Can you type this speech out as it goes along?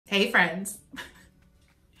Hey friends.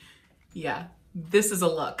 Yeah, this is a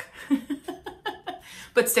look.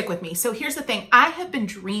 But stick with me. So here's the thing. I have been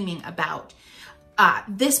dreaming about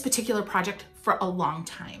this particular project for a long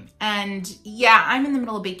time. And yeah, I'm in the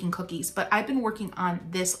middle of baking cookies, but I've been working on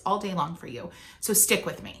this all day long for you. So stick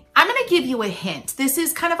with me. I'm gonna give you a hint. This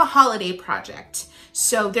is kind of a holiday project.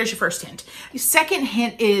 So there's your first hint. Your second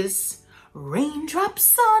hint is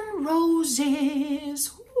raindrops on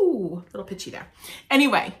roses. Ooh, a little pitchy there.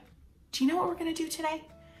 Anyway, do you know what we're gonna do today?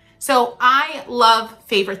 So I love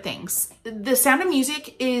favorite things. The Sound of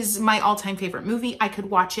Music is my all-time favorite movie. I could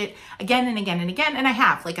watch it again and again and again, and I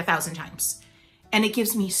have like 1,000 times. And it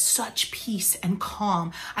gives me such peace and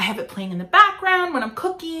calm. I have it playing in the background when I'm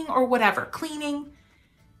cooking or whatever, cleaning.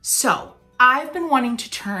 So I've been wanting to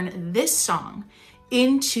turn this song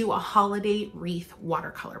into a holiday wreath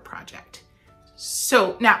watercolor project.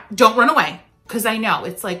 So now don't run away, because I know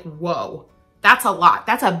it's like, whoa. That's a lot.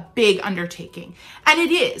 That's a big undertaking. And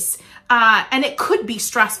it is. And it could be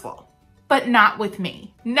stressful, but not with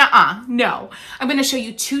me. Nuh-uh, no. I'm going to show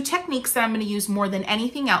you 2 techniques that I'm going to use more than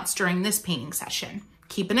anything else during this painting session.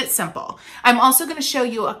 Keeping it simple. I'm also going to show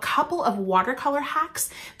you a couple of watercolor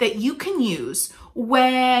hacks that you can use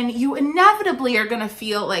when you inevitably are going to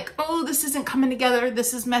feel like, oh, this isn't coming together.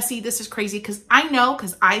 This is messy. This is crazy. Because I know,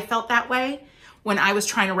 because I felt that way when I was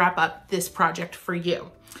trying to wrap up this project for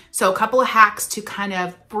you. So a couple of hacks to kind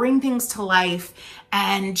of bring things to life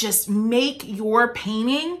and just make your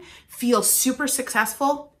painting feel super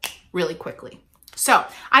successful really quickly. So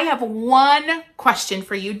I have one question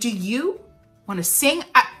for you. Do you want to sing?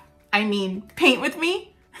 I mean, paint with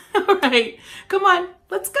me? All right, come on,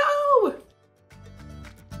 let's go.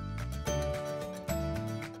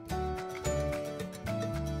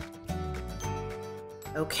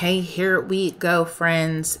 Okay, here we go,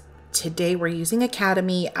 friends. Today we're using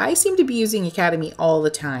Academy. I seem to be using Academy all the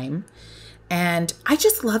time. And I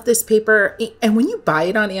just love this paper. And when you buy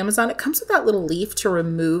it on Amazon, it comes with that little leaf to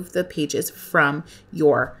remove the pages from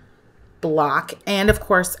your block. And of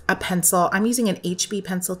course, a pencil. I'm using an HB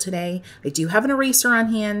pencil today. I do have an eraser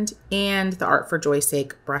on hand and the Art for Joy's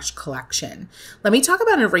Sake brush collection. Let me talk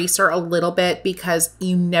about an eraser a little bit because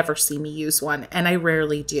you never see me use one, and I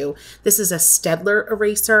rarely do. This is a Staedtler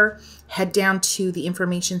eraser. Head down to the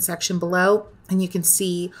information section below and you can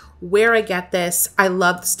see where I get this. I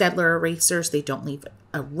love the Staedtler erasers. They don't leave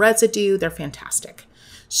a residue. They're fantastic.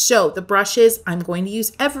 So the brushes, I'm going to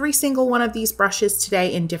use every single one of these brushes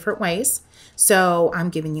today in different ways. So I'm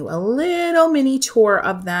giving you a little mini tour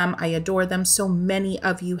of them. I adore them. So many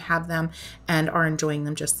of you have them and are enjoying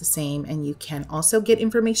them just the same. And you can also get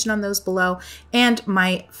information on those below. And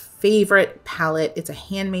my favorite palette, it's a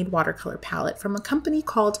handmade watercolor palette from a company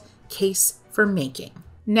called Case for Making.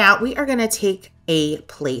 Now we are going to take a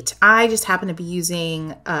plate. I just happen to be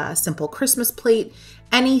using a simple Christmas plate,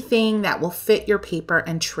 anything that will fit your paper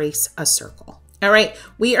and trace a circle. All right,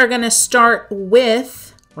 we are going to start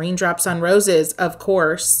with raindrops on roses, of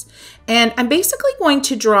course. And I'm basically going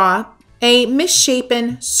to draw a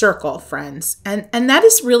misshapen circle, friends. And that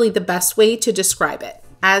is really the best way to describe it.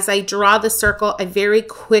 As I draw the circle, I very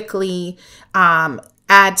quickly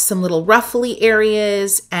add some little ruffly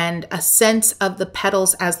areas and a sense of the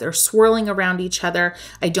petals as they're swirling around each other.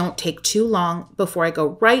 I don't take too long before I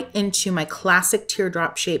go right into my classic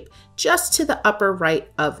teardrop shape just to the upper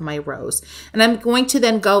right of my rose. And I'm going to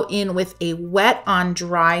then go in with a wet on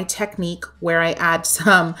dry technique where I add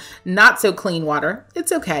some not so clean water.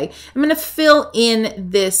 It's okay. I'm going to fill in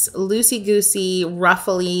this loosey-goosey,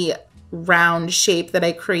 ruffly round shape that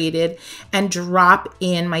I created and drop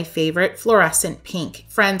in my favorite fluorescent pink.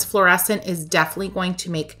 Friends, fluorescent is definitely going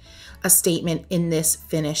to make a statement in this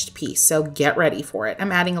finished piece, so get ready for it.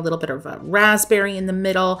 I'm adding a little bit of a raspberry in the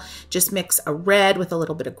middle. Just mix a red with a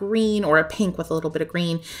little bit of green or a pink with a little bit of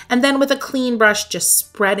green, and then with a clean brush just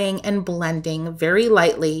spreading and blending very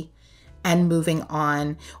lightly and moving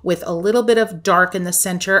on with a little bit of dark in the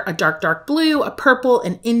center, a dark blue, a purple,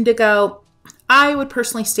 an indigo. I would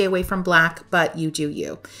personally stay away from black, but you do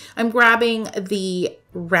you. I'm grabbing the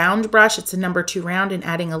round brush, it's a number 2 round, and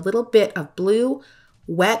adding a little bit of blue,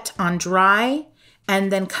 wet on dry, and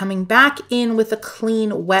then coming back in with a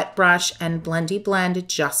clean wet brush and blendy blend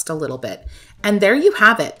just a little bit. And there you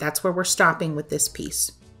have it. That's where we're stopping with this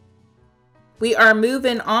piece. We are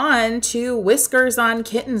moving on to whiskers on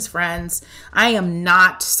kittens, friends. I am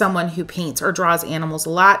not someone who paints or draws animals a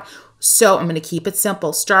lot. So I'm going to keep it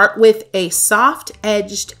simple. Start with a soft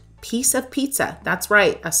edged piece of pizza. That's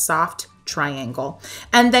right, a soft triangle.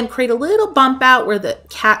 And then create a little bump out where the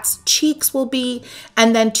cat's cheeks will be.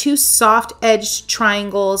 And then 2 soft edged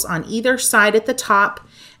triangles on either side at the top.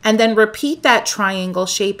 and then repeat that triangle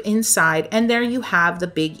shape inside, and there you have the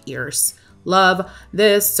big ears. Love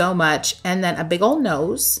this so much. And then a big old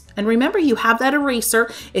nose. And remember, you have that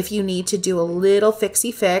eraser if you need to do a little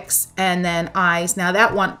fixie fix. And then eyes. Now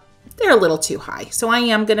that one, they're a little too high, so I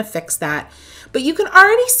am going to fix that. But you can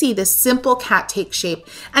already see this simple cat take shape.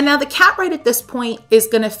 And now the cat right at this point is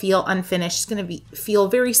going to feel unfinished. It's going to feel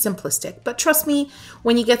very simplistic. But trust me,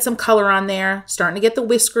 when you get some color on there, starting to get the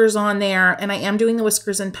whiskers on there, and I am doing the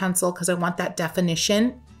whiskers in pencil because I want that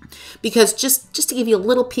definition. Because just to give you a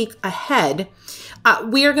little peek ahead,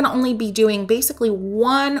 we are going to only be doing basically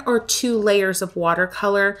 1 or 2 layers of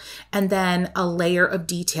watercolor and then a layer of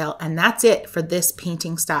detail. And that's it for this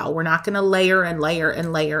painting style. We're not going to layer and layer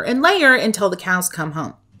and layer and layer until the cows come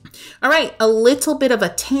home. All right, a little bit of a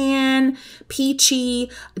tan,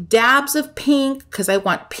 peachy, dabs of pink, because I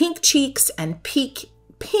want pink cheeks and pink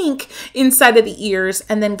inside of the ears,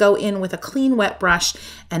 and then go in with a clean wet brush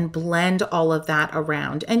and blend all of that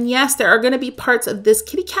around. And yes, there are going to be parts of this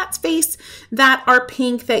kitty cat's face that are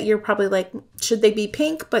pink that you're probably like, should they be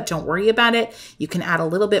pink? But don't worry about it. You can add a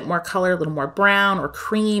little bit more color, a little more brown or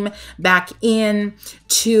cream back in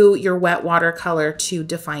to your wet watercolor to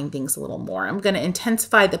define things a little more. I'm going to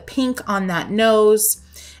intensify the pink on that nose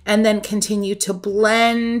and then continue to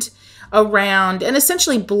blend around and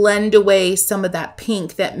essentially blend away some of that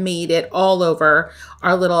pink that made it all over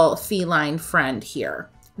our little feline friend here.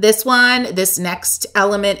 This next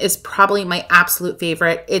element is probably my absolute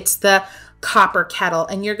favorite. It's the copper kettle,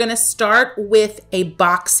 and you're going to start with a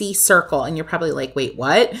boxy circle, and you're probably like, wait,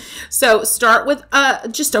 what? So start with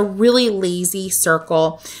just a really lazy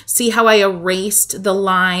circle. See how I erased the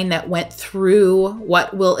line that went through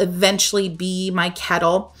what will eventually be my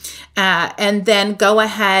kettle, and then go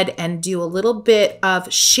ahead and do a little bit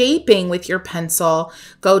of shaping with your pencil.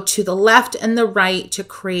 Go to the left and the right to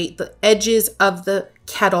create the edges of the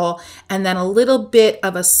kettle, and then a little bit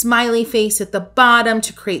of a smiley face at the bottom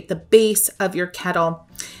to create the base of your kettle.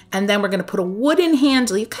 And then we're going to put a wooden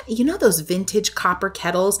handle. You know those vintage copper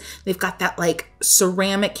kettles? They've got that like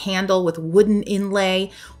ceramic handle with wooden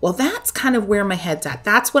inlay. Well, that's kind of where my head's at.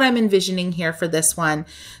 That's what I'm envisioning here for this one.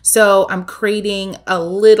 So I'm creating a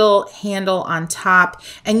little handle on top,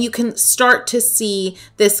 and you can start to see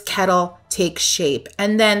this kettle take shape.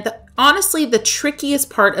 And then honestly, the trickiest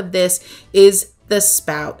part of this is the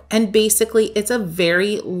spout, and basically it's a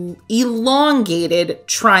very elongated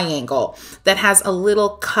triangle that has a little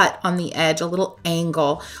cut on the edge, a little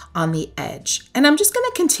angle on the edge. And I'm just going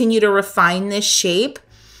to continue to refine this shape.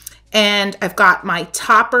 And I've got my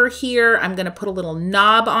topper here. I'm going to put a little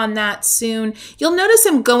knob on that soon. You'll notice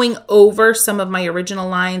I'm going over some of my original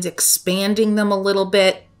lines, expanding them a little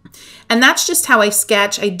bit. And that's just how I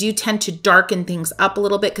sketch. I do tend to darken things up a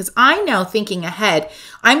little bit because I know, thinking ahead,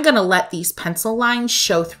 I'm going to let these pencil lines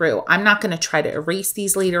show through. I'm not going to try to erase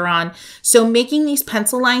these later on. So making these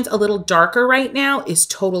pencil lines a little darker right now is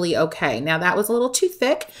totally okay. Now that was a little too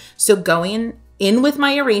thick, so going in with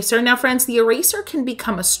my eraser. Now, friends, the eraser can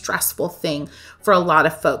become a stressful thing for a lot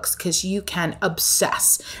of folks because you can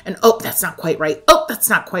obsess and, oh, that's not quite right. Oh, that's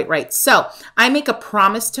not quite right. So I make a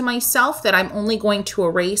promise to myself that I'm only going to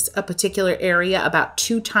erase a particular area about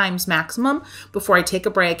 2 times maximum before I take a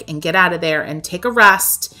break and get out of there and take a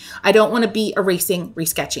rest. I don't want to be erasing,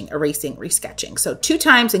 resketching, erasing, resketching. So 2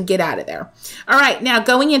 times and get out of there. All right, now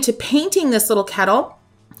going into painting this little kettle,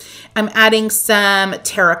 I'm adding some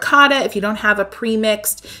terracotta. If you don't have a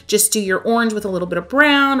pre-mixed, just do your orange with a little bit of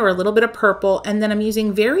brown or a little bit of purple. And then I'm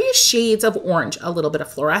using various shades of orange, a little bit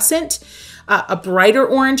of fluorescent, a brighter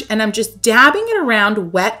orange, and I'm just dabbing it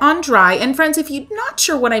around wet on dry. And friends, if you're not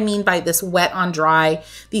sure what I mean by this wet on dry,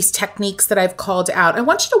 these techniques that I've called out, I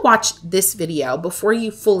want you to watch this video before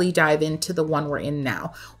you fully dive into the one we're in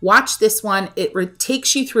now. Watch this one. It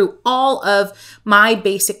takes you through all of my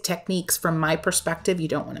basic techniques from my perspective. You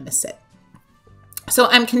don't want to miss it. So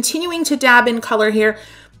I'm continuing to dab in color here,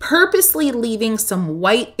 purposely leaving some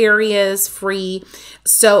white areas free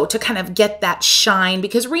so to kind of get that shine,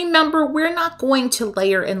 because remember, we're not going to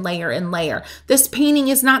layer and layer and layer. This painting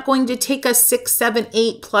is not going to take us 6, 7,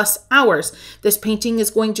 8+ hours. This painting is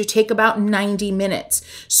going to take about 90 minutes.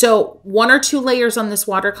 So 1 or 2 layers on this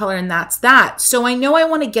watercolor, and that's that. So I know I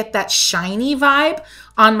want to get that shiny vibe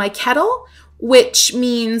on my kettle, which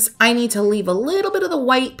means I need to leave a little bit of the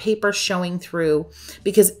white paper showing through,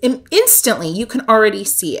 because instantly you can already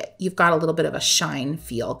see it. You've got a little bit of a shine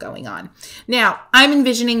feel going on. Now, I'm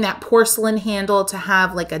envisioning that porcelain handle to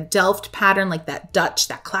have like a Delft pattern, like that Dutch,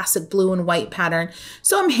 that classic blue and white pattern.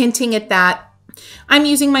 So I'm hinting at that. I'm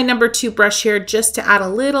using my number 2 brush here just to add a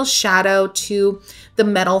little shadow to the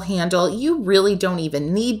metal handle. You really don't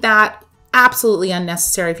even need that. absolutely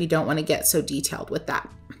unnecessary if you don't want to get so detailed with that.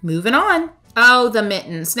 Moving on. Oh, the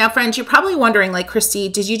mittens. Now, friends, you're probably wondering, like, Christy,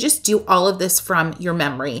 did you just do all of this from your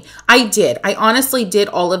memory? I did. I honestly did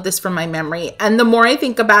all of this from my memory. And the more I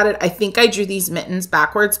think about it, I think I drew these mittens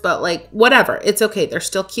backwards, but like, whatever. It's okay. They're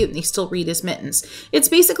still cute and they still read as mittens. It's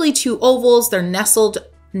basically two ovals. They're nestled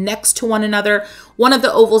next to one another. One of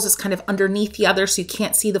the ovals is kind of underneath the other, so you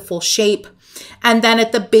can't see the full shape. And then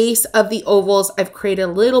at the base of the ovals, I've created a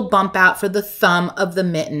little bump out for the thumb of the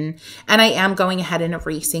mitten. And I am going ahead and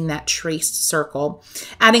erasing that traced circle,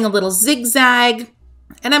 adding a little zigzag.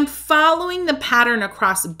 And I'm following the pattern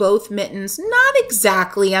across both mittens. Not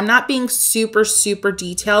exactly. I'm not being super, super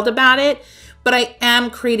detailed about it, but I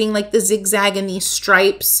am creating like the zigzag and these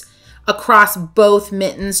stripes across both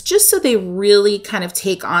mittens, just so they really kind of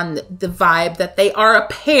take on the vibe that they are a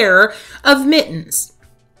pair of mittens.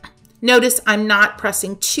 Notice I'm not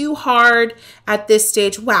pressing too hard at this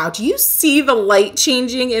stage. Wow, do you see the light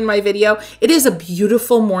changing in my video? It is a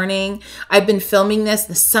beautiful morning. I've been filming this,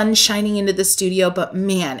 the sun's shining into the studio, but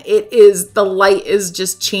man, the light is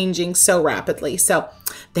just changing so rapidly. So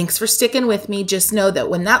thanks for sticking with me. Just know that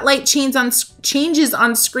when that light changes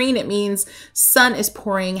on screen, it means sun is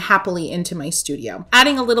pouring happily into my studio.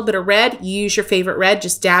 Adding a little bit of red, use your favorite red,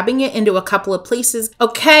 just dabbing it into a couple of places.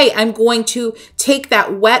 Okay, I'm going to take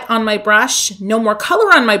that wet on my brush, no more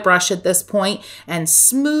color on my brush at this point, and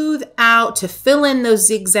smooth out to fill in those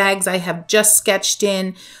zigzags I have just sketched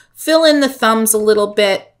in, fill in the thumbs a little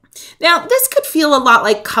bit. Now, this could feel a lot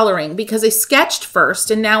like coloring because I sketched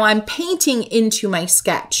first and now I'm painting into my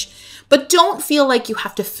sketch. But don't feel like you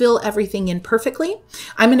have to fill everything in perfectly.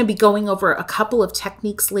 I'm going to be going over a couple of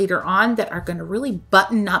techniques later on that are going to really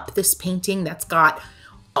button up this painting that's got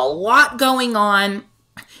a lot going on.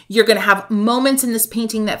 You're going to have moments in this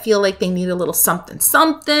painting that feel like they need a little something,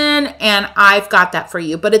 and I've got that for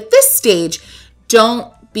you. But at this stage,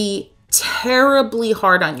 don't be terribly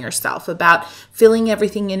hard on yourself about filling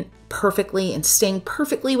everything in perfectly and staying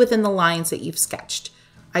perfectly within the lines that you've sketched.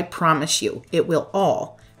 I promise you, it will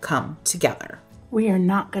all come together. We are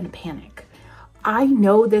not going to panic. I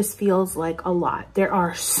know this feels like a lot. There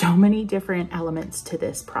are so many different elements to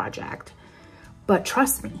this project, but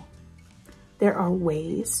trust me, there are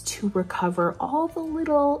ways to recover all the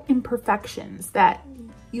little imperfections that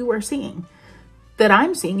you are seeing, that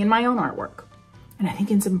I'm seeing in my own artwork. And I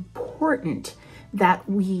think it's important that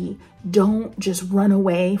we don't just run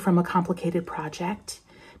away from a complicated project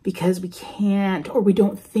because we can't, or we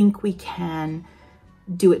don't think we can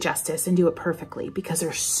do it justice and do it perfectly, because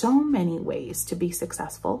there's so many ways to be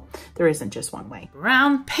successful. There isn't just one way.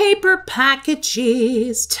 Brown paper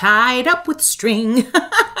packages tied up with string.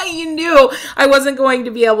 You knew I wasn't going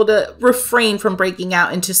to be able to refrain from breaking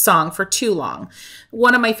out into song for too long.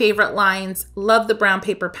 One of my favorite lines, love the brown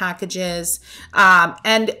paper packages.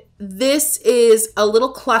 And this is a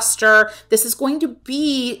little cluster. This is going to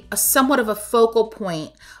be somewhat of a focal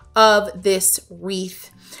point of this wreath.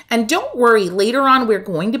 And don't worry, later on, we're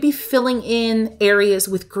going to be filling in areas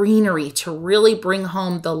with greenery to really bring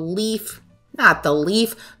home the leaf, not the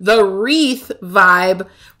leaf, the wreath vibe,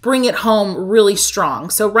 bring it home really strong.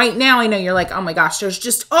 So right now, I know you're like, oh my gosh, there's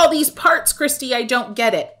just all these parts, Christy, I don't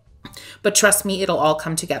get it. But trust me, it'll all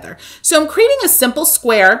come together. So I'm creating a simple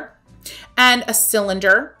square and a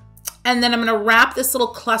cylinder. And then I'm going to wrap this little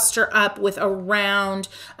cluster up with a round.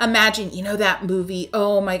 Imagine, you know, that movie,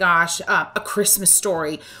 oh my gosh, A Christmas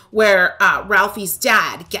Story, where Ralphie's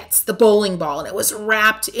dad gets the bowling ball and it was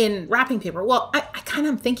wrapped in wrapping paper. Well, I kind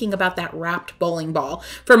of am thinking about that wrapped bowling ball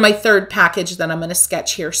for my third package that I'm going to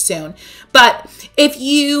sketch here soon. But if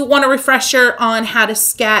you want a refresher on how to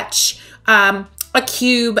sketch a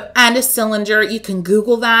cube and a cylinder, you can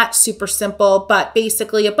Google that, super simple, but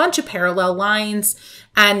basically a bunch of parallel lines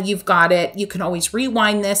and you've got it. You can always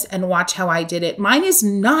rewind this and watch how I did it. Mine is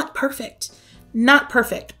not perfect,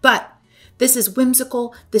 but this is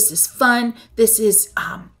whimsical. This is fun. This is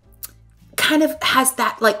kind of has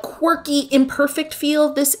that like quirky, imperfect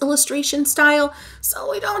feel, this illustration style.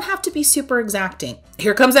 So we don't have to be super exacting.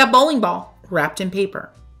 Here comes that bowling ball wrapped in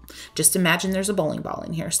paper. Just imagine there's a bowling ball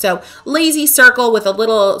in here. So lazy circle with a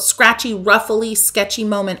little scratchy, ruffly, sketchy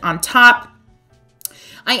moment on top.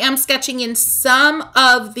 I am sketching in some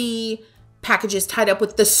of the packages tied up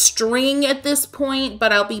with the string at this point,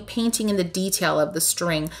 but I'll be painting in the detail of the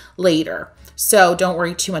string later. So don't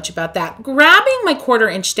worry too much about that. Grabbing my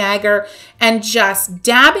 1/4" dagger and just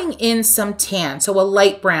dabbing in some tan, so a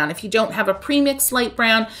light brown. If you don't have a premixed light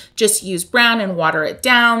brown, just use brown and water it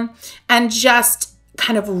down and just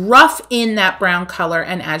kind of rough in that brown color.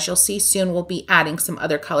 And as you'll see soon, we'll be adding some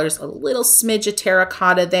other colors, a little smidge of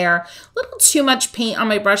terracotta there, a little too much paint on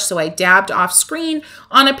my brush. So I dabbed off screen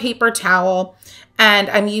on a paper towel. And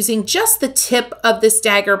I'm using just the tip of this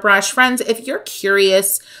dagger brush. Friends, if you're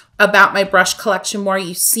curious about my brush collection more,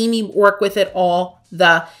 you see me work with it all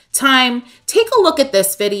the time, take a look at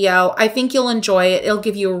this video. I think you'll enjoy it. It'll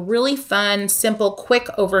give you a really fun, simple, quick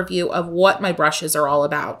overview of what my brushes are all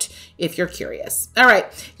about, if you're curious. All right,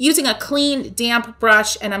 using a clean, damp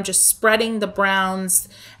brush, and I'm just spreading the browns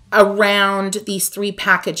around these 3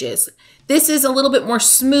 packages. This is a little bit more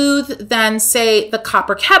smooth than, say, the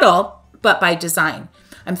copper kettle, but by design.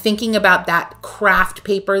 I'm thinking about that craft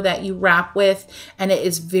paper that you wrap with, and it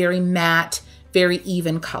is very matte, very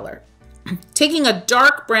even color. Taking a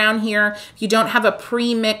dark brown here, if you don't have a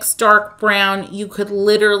pre-mixed dark brown, you could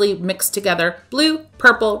literally mix together blue,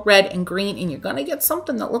 purple, red, and green, and you're gonna get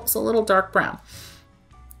something that looks a little dark brown.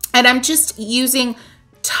 And I'm just using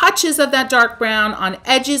touches of that dark brown on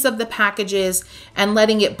edges of the packages and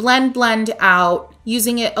letting it blend out,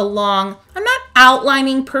 using it along. I'm not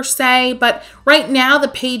outlining per se, but right now the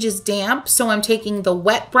page is damp, so I'm taking the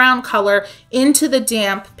wet brown color into the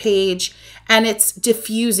damp page, and it's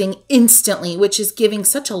diffusing instantly, which is giving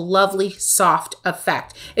such a lovely soft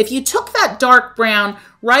effect. If you took that dark brown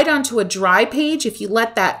right onto a dry page, if you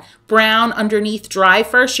let that brown underneath dry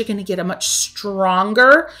first, you're gonna get a much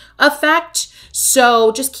stronger effect.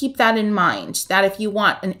 So just keep that in mind, that if you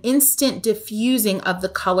want an instant diffusing of the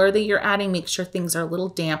color that you're adding, make sure things are a little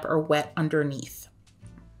damp or wet underneath.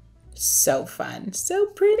 So fun, so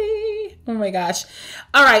pretty. Oh my gosh.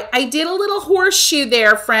 All right, I did a little horseshoe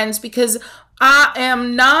there, friends, because I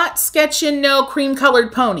am not sketching no cream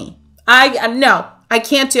colored pony. No, I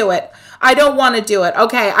can't do it. I don't want to do it.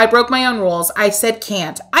 Okay, I broke my own rules. I said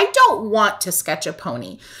can't. I don't want to sketch a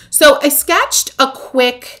pony. So I sketched a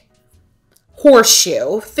quick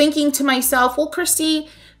horseshoe, thinking to myself, well, Christy,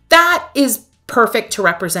 that is perfect to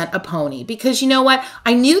represent a pony, because you know what?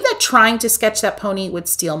 I knew that trying to sketch that pony would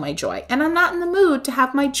steal my joy, and I'm not in the mood to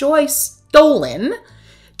have my joy stolen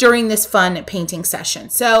during this fun painting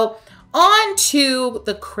session. So on to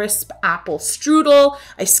the crisp apple strudel.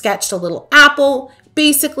 I sketched a little apple,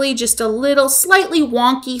 basically just a little slightly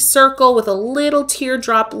wonky circle with a little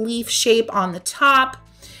teardrop leaf shape on the top.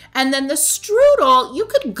 And then the strudel, you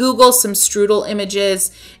could Google some strudel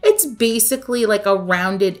images. It's basically like a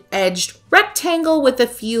rounded edged rectangle with a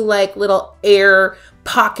few like little air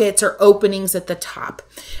pockets or openings at the top.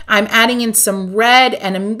 I'm adding in some red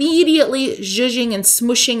and immediately zhuzhing and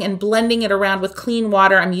smooshing and blending it around with clean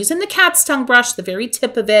water. I'm using the cat's tongue brush, the very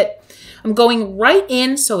tip of it. I'm going right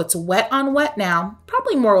in, so it's wet on wet now,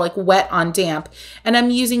 probably more like wet on damp. And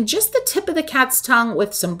I'm using just the tip of the cat's tongue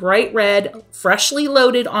with some bright red, freshly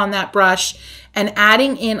loaded on that brush, and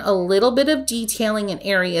adding in a little bit of detailing in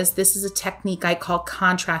areas. This is a technique I call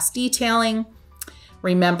contrast detailing.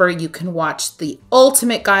 Remember, you can watch the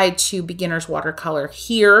ultimate guide to beginner's watercolor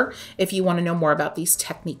here if you want to know more about these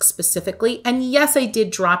techniques specifically. And yes, I did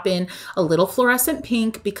drop in a little fluorescent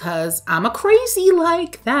pink because I'm a crazy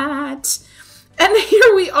like that. And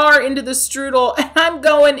here we are into the strudel, and I'm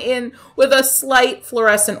going in with a slight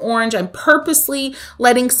fluorescent orange. I'm purposely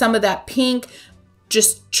letting some of that pink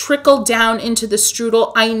just trickle down into the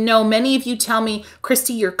strudel. I know many of you tell me,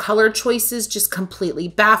 Christy, your color choices just completely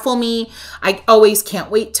baffle me. I always can't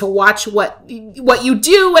wait to watch what you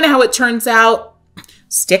do and how it turns out.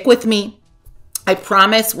 Stick with me. I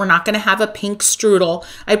promise we're not going to have a pink strudel.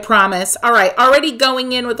 I promise. All right, already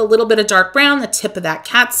going in with a little bit of dark brown, the tip of that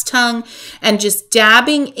cat's tongue, and just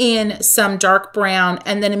dabbing in some dark brown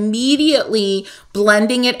and then immediately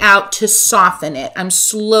blending it out to soften it. I'm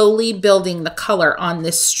slowly building the color on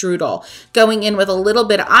this strudel. Going in with a little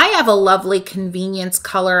bit, I have a lovely convenience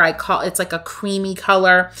color. I call it's like a creamy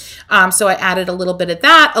color. So I added a little bit of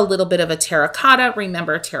that, a little bit of a terracotta.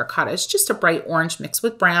 Remember, terracotta is just a bright orange mixed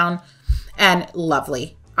with brown. And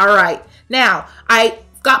lovely. All right, now I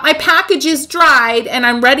got my packages dried and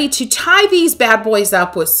I'm ready to tie these bad boys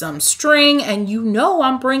up with some string. And you know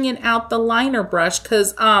I'm bringing out the liner brush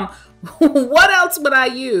because what else would I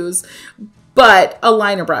use but a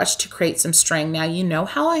liner brush to create some string? Now you know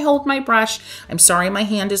how I hold my brush. I'm sorry my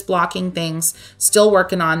hand is blocking things. Still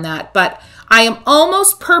working on that, but I am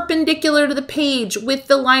almost perpendicular to the page with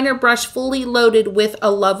the liner brush fully loaded with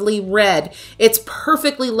a lovely red. It's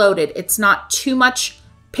perfectly loaded. It's not too much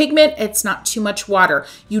pigment. It's not too much water.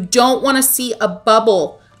 You don't want to see a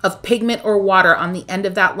bubble of pigment or water on the end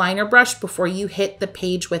of that liner brush before you hit the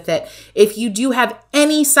page with it. If you do have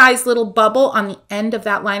any size little bubble on the end of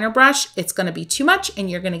that liner brush, it's going to be too much and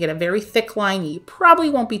you're going to get a very thick line you probably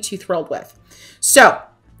won't be too thrilled with. So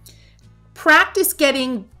practice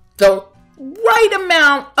getting the right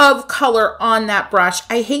amount of color on that brush.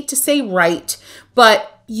 I hate to say right,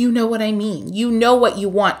 but you know what I mean. You know what you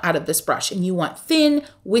want out of this brush, and you want thin,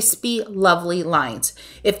 wispy, lovely lines.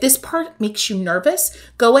 If this part makes you nervous,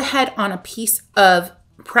 go ahead on a piece of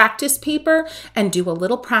practice paper and do a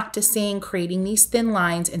little practicing creating these thin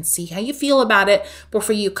lines and see how you feel about it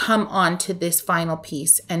before you come on to this final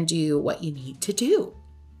piece and do what you need to do.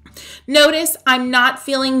 Notice I'm not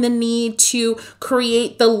feeling the need to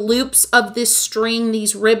create the loops of this string,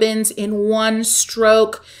 these ribbons in one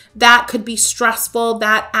stroke. That could be stressful.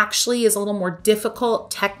 That actually is a little more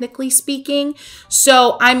difficult, technically speaking.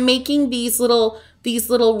 So I'm making these little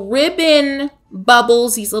ribbon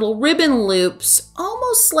bubbles, these little ribbon loops,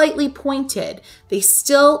 almost slightly pointed. They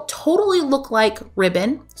still totally look like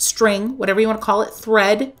ribbon, string, whatever you want to call it,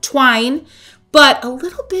 thread, twine, but a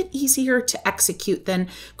little bit easier to execute than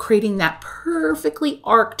creating that perfectly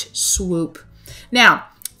arced swoop. Now,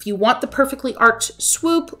 if you want the perfectly arced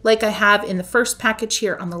swoop, like I have in the first package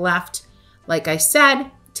here on the left, like I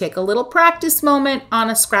said, take a little practice moment on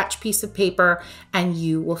a scratch piece of paper and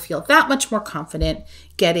you will feel that much more confident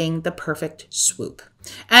getting the perfect swoop.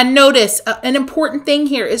 And notice an important thing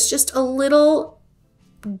here is just a little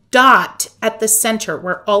dot at the center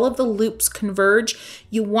where all of the loops converge.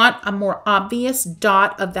 You want a more obvious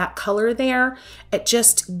dot of that color there. It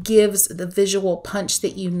just gives the visual punch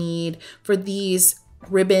that you need for these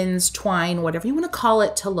ribbons, twine, whatever you want to call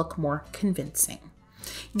it, to look more convincing.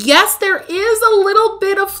 Yes, there is a little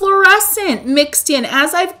bit of fluorescent mixed in.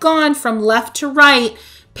 As I've gone from left to right,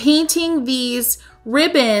 painting these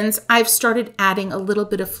ribbons, I've started adding a little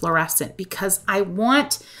bit of fluorescent because I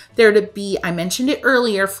want there to be, I mentioned it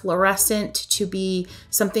earlier, fluorescent to be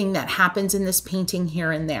something that happens in this painting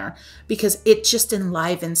here and there because it just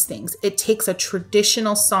enlivens things. It takes a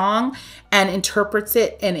traditional song and interprets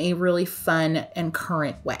it in a really fun and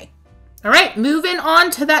current way. All right, moving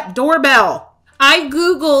on to that doorbell. I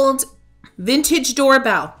Googled vintage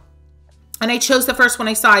doorbell and I chose the first one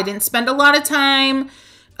I saw. I didn't spend a lot of time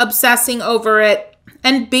obsessing over it.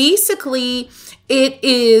 And basically it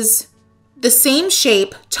is the same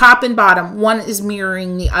shape, top and bottom. One is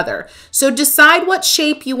mirroring the other. So decide what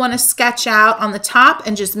shape you want to sketch out on the top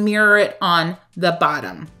and just mirror it on the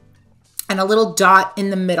bottom. And a little dot in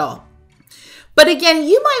the middle. But again,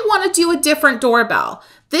 you might want to do a different doorbell.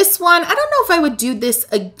 This one, I don't know if I would do this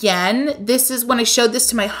again. This is when I showed this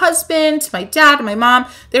to my husband, to my dad, and my mom.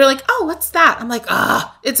 They were like, oh, what's that? I'm like,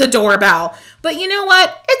 it's a doorbell. But you know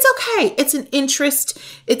what? It's okay. It's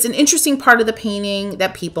an interesting part of the painting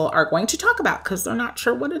that people are going to talk about because they're not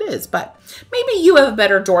sure what it is. But maybe you have a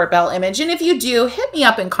better doorbell image. And if you do, hit me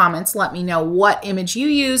up in comments. Let me know what image you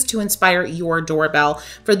use to inspire your doorbell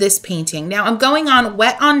for this painting. Now I'm going on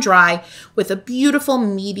wet on dry with a beautiful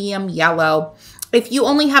medium yellow. If you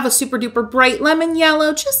only have a super duper bright lemon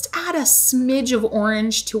yellow, just add a smidge of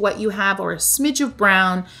orange to what you have or a smidge of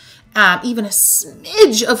brown, even a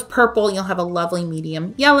smidge of purple. You'll have a lovely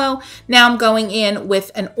medium yellow. Now I'm going in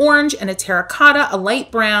with an orange and a terracotta, a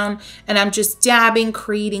light brown, and I'm just dabbing,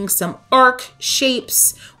 creating some arc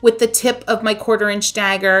shapes with the tip of my 1/4 inch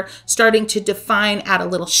dagger, starting to define, add a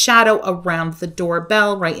little shadow around the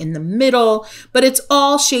doorbell right in the middle. But it's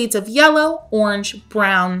all shades of yellow, orange,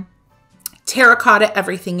 brown, terracotta,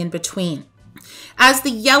 everything in between. As the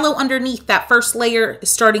yellow underneath that first layer is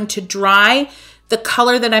starting to dry, the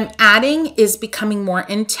color that I'm adding is becoming more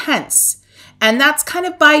intense. And that's kind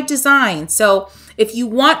of by design. So if you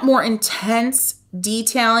want more intense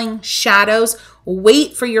detailing, shadows,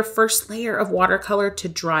 wait for your first layer of watercolor to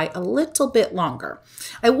dry a little bit longer.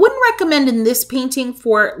 I wouldn't recommend in this painting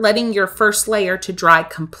for letting your first layer to dry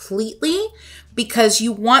completely because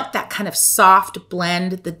you want that kind of soft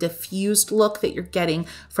blend, the diffused look that you're getting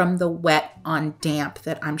from the wet on damp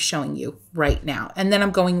that I'm showing you right now. And then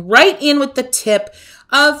I'm going right in with the tip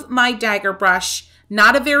of my dagger brush,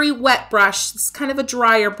 not a very wet brush. It's kind of a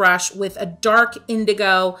drier brush with a dark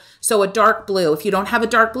indigo, so a dark blue. If you don't have a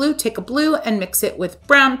dark blue, take a blue and mix it with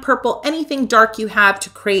brown, purple, anything dark you have to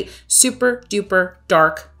create super duper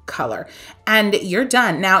dark color. And you're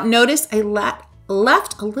done. Now notice I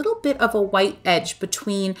left a little bit of a white edge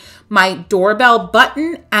between my doorbell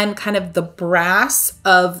button and kind of the brass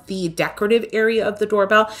of the decorative area of the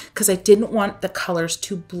doorbell because I didn't want the colors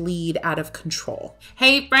to bleed out of control.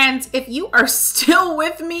 Hey friends, if you are still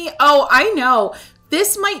with me, oh, I know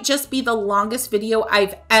this might just be the longest video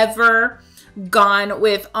I've ever gone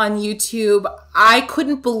with on YouTube. I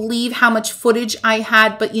couldn't believe how much footage I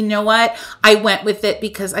had, but you know what? I went with it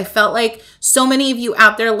because I felt like so many of you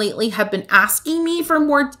out there lately have been asking me for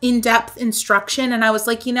more in-depth instruction. And I was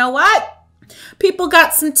like, you know what? People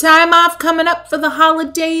got some time off coming up for the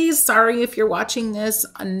holidays. Sorry if you're watching this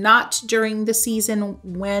not during the season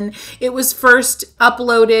when it was first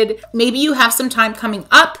uploaded. Maybe you have some time coming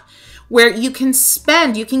up where you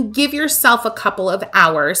can give yourself a couple of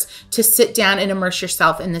hours to sit down and immerse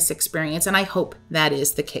yourself in this experience. And I hope that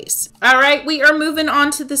is the case. All right, we are moving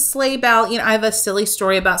on to the sleigh bell. You know, I have a silly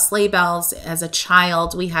story about sleigh bells. As a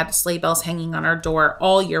child, we had sleigh bells hanging on our door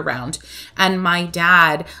all year round. And my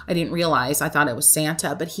dad, I didn't realize, I thought it was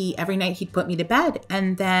Santa, but every night he'd put me to bed.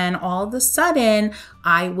 And then all of a sudden,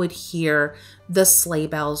 I would hear the sleigh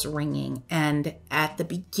bells ringing. And at the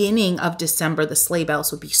beginning of December, the sleigh bells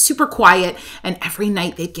would be super quiet, and every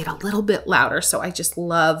night they'd get a little bit louder. So I just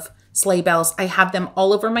love sleigh bells. I have them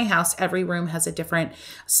all over my house. Every room has a different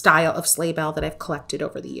style of sleigh bell that I've collected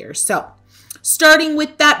over the years. So starting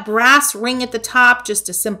with that brass ring at the top, just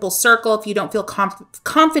a simple circle. If you don't feel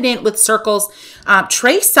confident with circles,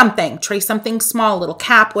 trace something small, a little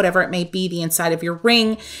cap, whatever it may be, the inside of your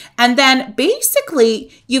ring. And then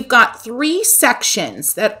basically you've got 3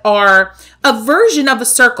 sections that are a version of a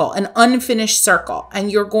circle, an unfinished circle.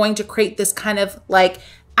 And you're going to create this kind of like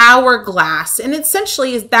hourglass, and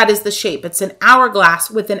essentially that is the shape. It's an hourglass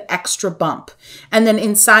with an extra bump, and then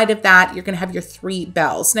inside of that you're going to have your 3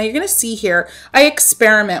 bells. Now you're going to see here I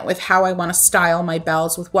experiment with how I want to style my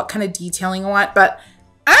bells, with what kind of detailing I want, but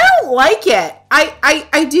I don't like it.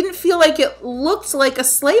 I didn't feel like it looked like a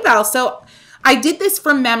sleigh bell, so I did this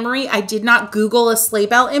from memory. I did not Google a sleigh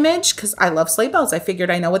bell image because I love sleigh bells. I figured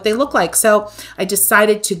I know what they look like, so I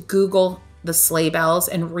decided to Google the sleigh bells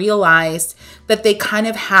and realized that they kind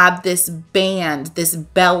of have this band, this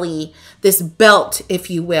belly, this belt, if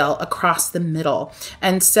you will, across the middle.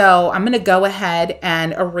 And so I'm going to go ahead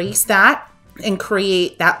and erase that and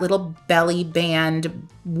create that little belly band,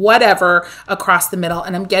 whatever, across the middle.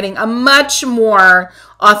 And I'm getting a much more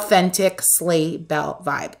authentic sleigh bell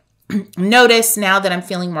vibe. Notice now that I'm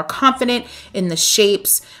feeling more confident in the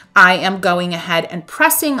shapes, I am going ahead and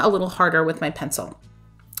pressing a little harder with my pencil.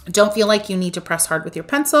 Don't feel like you need to press hard with your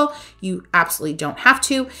pencil. You absolutely don't have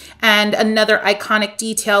to. And another iconic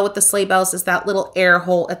detail with the sleigh bells is that little air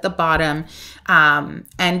hole at the bottom.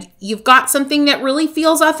 And you've got something that really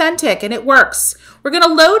feels authentic, and it works. We're going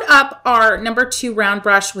to load up our number 2 round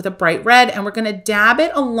brush with a bright red, and we're going to dab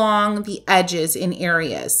it along the edges in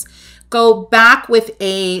areas. Go back with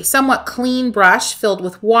a somewhat clean brush filled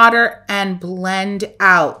with water and blend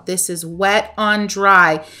out. This is wet on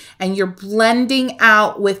dry, and you're blending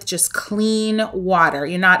out with just clean water.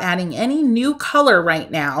 You're not adding any new color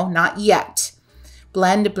right now, not yet.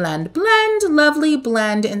 Blend, blend, blend, lovely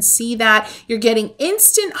blend, and see that you're getting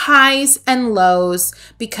instant highs and lows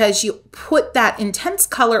because you put that intense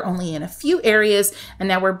color only in a few areas, and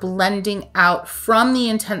now we're blending out from the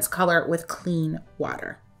intense color with clean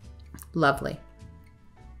water. Lovely.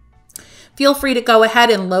 Feel free to go ahead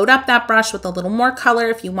and load up that brush with a little more color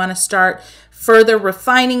if you want to start further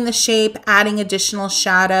refining the shape, adding additional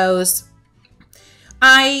shadows.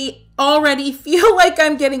 I already feel like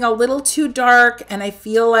I'm getting a little too dark, and I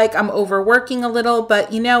feel like I'm overworking a little,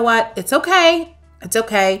 but you know what? It's okay. It's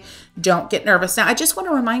okay. Don't get nervous. Now, I just want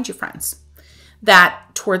to remind you, friends,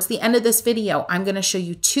 that towards the end of this video, I'm going to show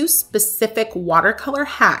you 2 specific watercolor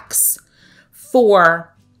hacks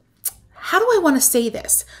for, how do I want to say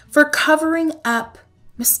this? For covering up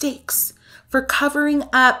mistakes, for covering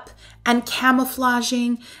up and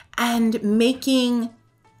camouflaging and making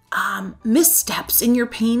missteps in your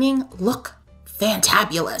painting look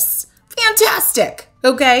fantabulous. Fantastic.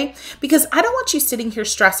 Okay? Because I don't want you sitting here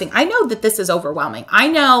stressing. I know that this is overwhelming. I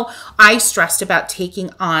know I stressed about taking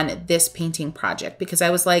on this painting project because I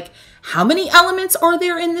was like, how many elements are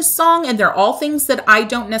there in this song? And they're all things that I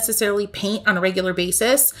don't necessarily paint on a regular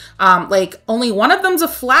basis. Like only one of them's a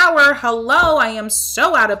flower. Hello, I am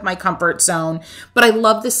so out of my comfort zone. But I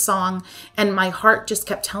love this song, and my heart just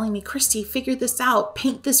kept telling me, Christy, figure this out.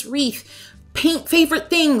 Paint this wreath. Paint favorite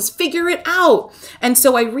things, figure it out. And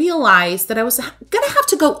so I realized that I was going to have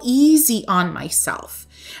to go easy on myself.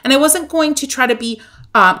 And I wasn't going to try to be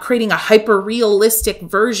creating a hyper-realistic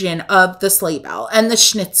version of the sleigh bell and the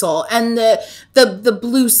schnitzel and the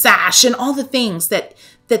blue sash and all the things that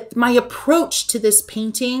my approach to this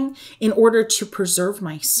painting, in order to preserve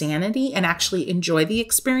my sanity and actually enjoy the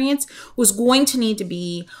experience, was going to need to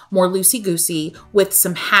be more loosey-goosey with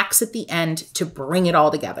some hacks at the end to bring it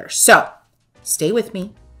all together. So stay with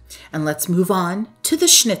me and let's move on to the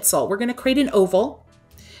schnitzel. We're going to create an oval,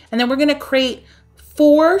 And then we're going to create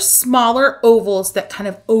 4 smaller ovals that kind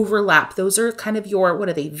of overlap. Those are kind of your, what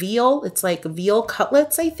are they, veal? It's like veal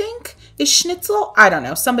cutlets, I think. Is schnitzel? I don't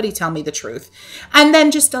know. Somebody tell me the truth. And then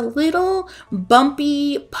just a little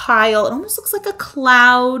bumpy pile. It almost looks like a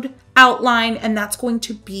cloud outline, and that's going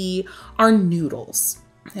to be our noodles.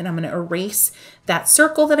 And I'm going to erase that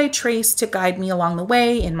circle that I traced to guide me along the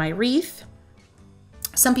way in my wreath.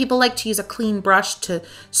 Some people like to use a clean brush to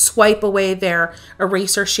swipe away their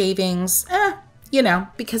eraser shavings. You know,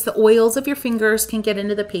 because the oils of your fingers can get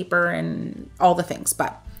into the paper and all the things,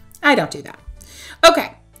 but I don't do that.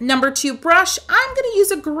 Okay, number 2 brush, I'm going to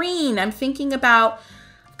use a green. I'm thinking about,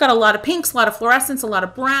 I've got a lot of pinks, a lot of fluorescents, a lot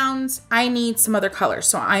of browns. I need some other colors.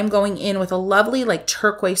 So I'm going in with a lovely like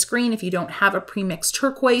turquoise green. If you don't have a premixed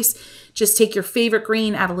turquoise, just take your favorite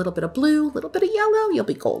green, add a little bit of blue, a little bit of yellow, you'll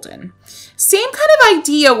be golden. Same kind of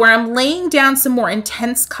idea where I'm laying down some more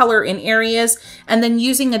intense color in areas and then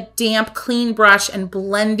using a damp, clean brush and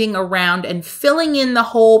blending around and filling in the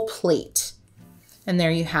whole plate. And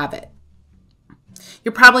there you have it.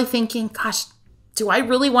 You're probably thinking, gosh, do I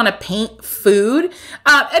really want to paint food?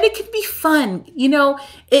 And it could be fun. You know,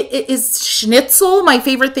 is schnitzel my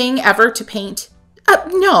favorite thing ever to paint?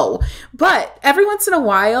 No, but every once in a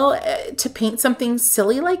while to paint something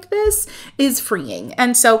silly like this is freeing.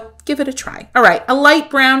 And so give it a try. All right, a light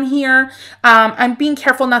brown here. I'm being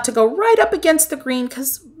careful not to go right up against the green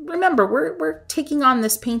because remember, we're taking on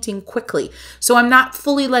this painting quickly. So I'm not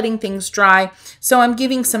fully letting things dry. So I'm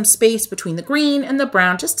giving some space between the green and the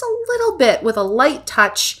brown, just a little bit with a light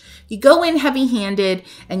touch. You go in heavy-handed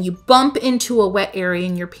and you bump into a wet area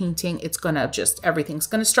in your painting. It's gonna everything's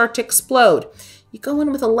gonna start to explode. You go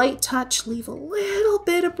in with a light touch, leave a little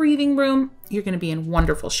bit of breathing room. You're gonna be in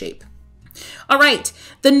wonderful shape. All right,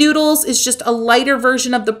 the noodles is just a lighter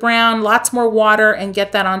version of the brown, lots more water, and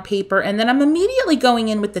get that on paper. And then I'm immediately going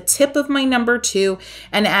in with the tip of my number 2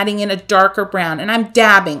 and adding in a darker brown. And I'm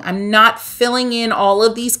dabbing. I'm not filling in all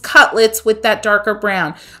of these cutlets with that darker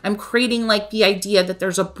brown. I'm creating like the idea that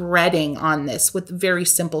there's a breading on this with very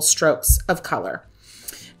simple strokes of color.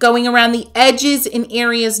 Going around the edges in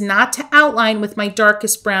areas not to outline with my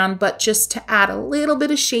darkest brown, but just to add a little bit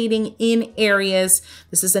of shading in areas.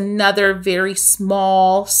 This is another very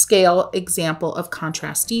small scale example of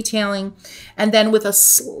contrast detailing. And then with a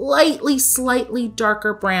slightly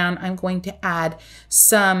darker brown, I'm going to add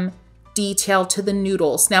some detail to the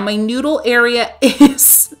noodles. Now my noodle area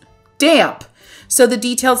is damp, so the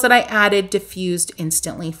details that I added diffused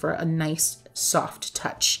instantly for a nice soft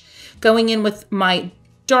touch. Going in with my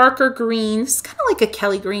darker green. This is kind of like a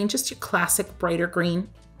Kelly green, just your classic brighter green.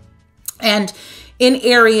 And in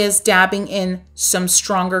areas, dabbing in some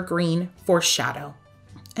stronger green for shadow.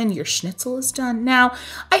 And your schnitzel is done. Now,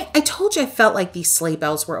 I told you I felt like these sleigh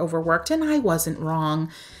bells were overworked, and I wasn't wrong.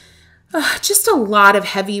 Just a lot of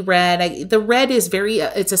heavy red. The red is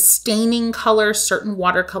it's a staining color. Certain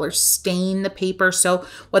watercolors stain the paper. So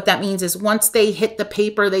what that means is once they hit the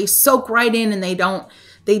paper, they soak right in and they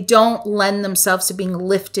don't lend themselves to being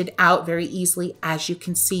lifted out very easily. As you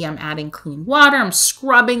can see, I'm adding clean water. I'm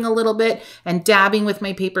scrubbing a little bit and dabbing with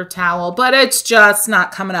my paper towel, but it's just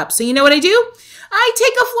not coming up. So you know what I do? I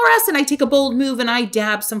take a fluorescent. I take a bold move and I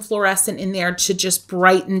dab some fluorescent in there to just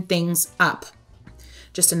brighten things up.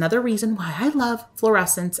 Just another reason why I love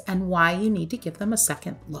fluorescents and why you need to give them a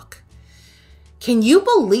second look. Can you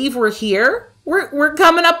believe we're here? We're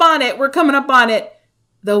coming up on it. We're coming up on it.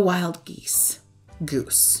 The wild goose.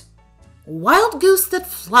 Wild goose that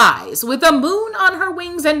flies with a moon on her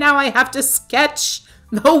wings, and now I have to sketch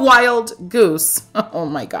the wild goose. Oh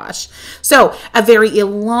my gosh. So a very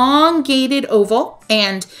elongated oval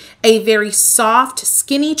and a very soft,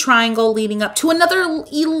 skinny triangle leading up to another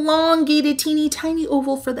elongated, teeny tiny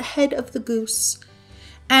oval for the head of the goose.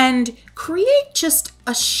 And create just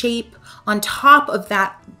a shape on top of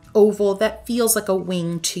that oval that feels like a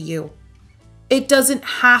wing to you. It doesn't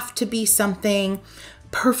have to be something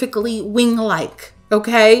perfectly wing-like,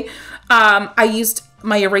 okay? I used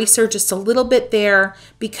my eraser just a little bit there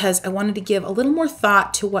because I wanted to give a little more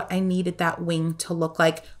thought to what I needed that wing to look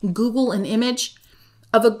like. Google an image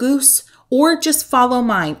of a goose or just follow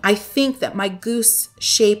mine. I think that my goose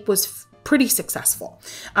shape was pretty successful.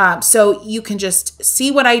 So you can just see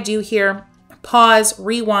what I do here, pause,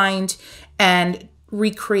 rewind, and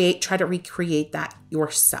try to recreate that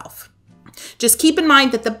yourself. Just keep in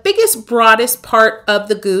mind that the biggest, broadest part of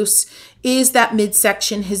the goose is that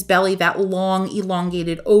midsection, his belly, that long,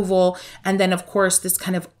 elongated oval, and then, of course, this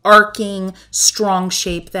kind of arcing, strong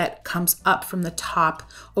shape that comes up from the top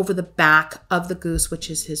over the back of the goose, which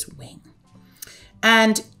is his wing.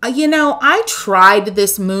 And, you know, I tried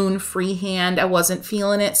this moon freehand. I wasn't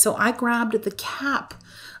feeling it. So I grabbed the cap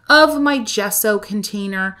of my gesso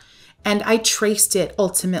container and I traced it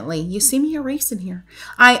ultimately. You see me erasing here.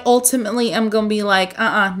 I ultimately am going to be like,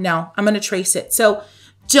 no, I'm going to trace it. So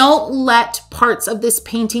don't let parts of this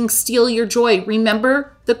painting steal your joy.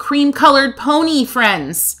 Remember the cream colored pony,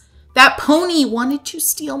 friends. That pony wanted to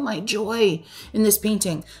steal my joy in this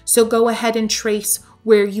painting. So go ahead and trace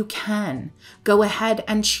where you can. Go ahead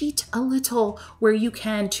and cheat a little where you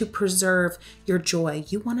can to preserve your joy.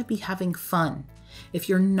 You want to be having fun. If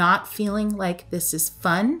you're not feeling like this is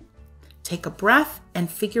fun, take a breath and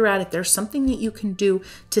figure out if there's something that you can do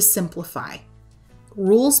to simplify.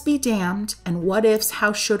 Rules be damned, and what ifs,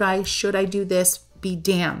 how should I do this, be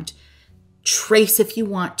damned. Trace if you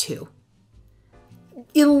want to.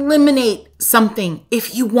 Eliminate something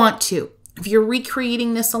if you want to. If you're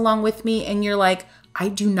recreating this along with me and you're like, I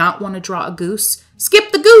do not want to draw a goose,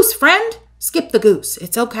 skip the goose, friend. Skip the goose.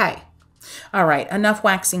 It's okay. All right, enough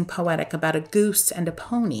waxing poetic about a goose and a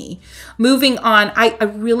pony. Moving on, I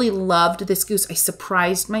really loved this goose. I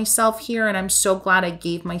surprised myself here, and I'm so glad I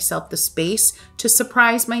gave myself the space to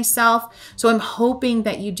surprise myself. So I'm hoping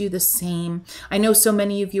that you do the same. I know so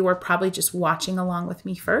many of you are probably just watching along with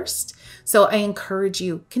me first. So I encourage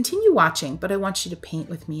you, continue watching, but I want you to paint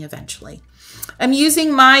with me eventually. I'm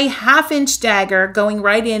using my 1/2-inch dagger, going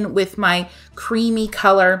right in with my creamy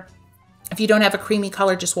color. If you don't have a creamy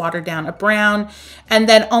color, just water down a brown. And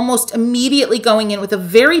then almost immediately going in with a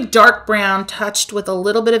very dark brown touched with a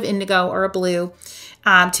little bit of indigo or a blue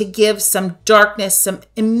to give some darkness, some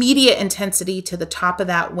immediate intensity to the top of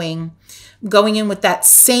that wing. Going in with that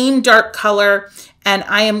same dark color. And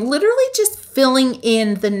I am literally just filling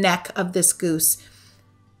in the neck of this goose.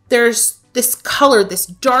 There's this color, this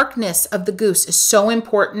darkness of the goose is so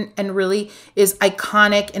important and really is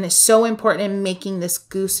iconic and is so important in making this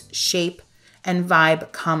goose shape and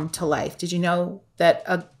vibe come to life. Did you know that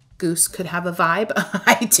a goose could have a vibe?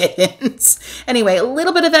 I didn't. Anyway, a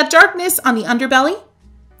little bit of that darkness on the underbelly.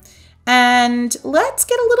 And let's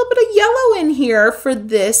get a little bit of yellow in here for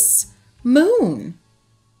this moon.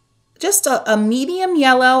 Just a medium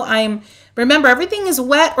yellow. Remember, everything is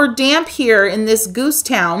wet or damp here in this goose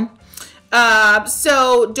town.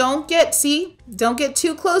 So don't get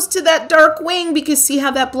too close to that dark wing, because see how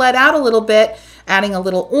that bled out a little bit. Adding a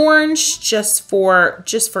little orange just for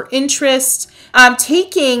interest. I'm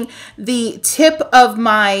taking the tip of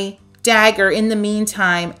my dagger in the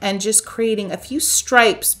meantime and just creating a few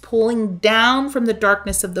stripes, pulling down from the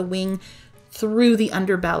darkness of the wing through the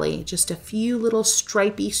underbelly. Just a few little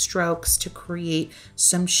stripy strokes to create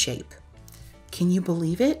some shape. Can you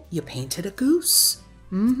believe it? You painted a goose.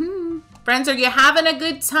 Friends, are you having a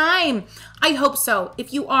good time? I hope so.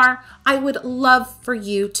 If you are, I would love for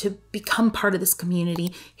you to become part of this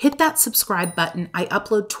community. Hit that subscribe button. I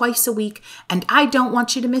upload twice a week, and I don't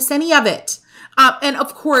want you to miss any of it. And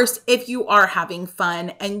of course, if you are having fun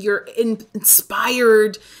and you're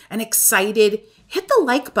inspired and excited, hit the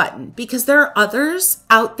like button, because there are others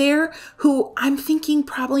out there who I'm thinking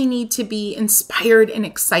probably need to be inspired and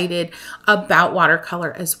excited about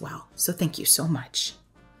watercolor as well. So thank you so much.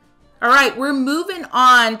 All right, we're moving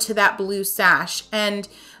on to that blue sash, and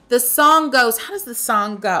the song goes, how does the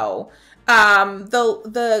song go?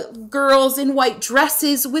 The girls in white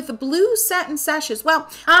dresses with blue satin sashes. Well,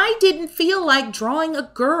 I didn't feel like drawing a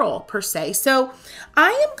girl per se, so I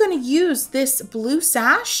am going to use this blue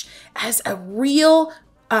sash as a real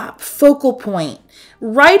focal point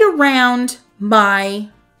right around my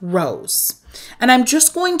rose. And I'm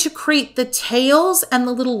just going to create the tails and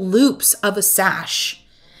the little loops of a sash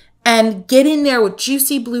and get in there with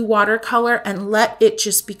juicy blue watercolor and let it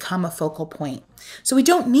just become a focal point. So we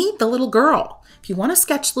don't need the little girl. If you want to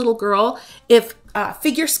sketch little girl, if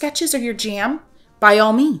figure sketches are your jam, by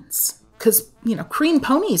all means. Because, you know, cream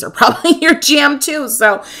ponies are probably your jam too.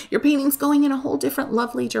 So your painting's going in a whole different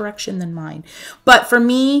lovely direction than mine. But for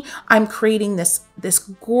me, I'm creating this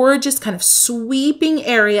gorgeous kind of sweeping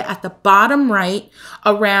area at the bottom right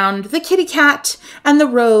around the kitty cat and the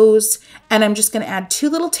rose. And I'm just going to add two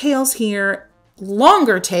little tails here,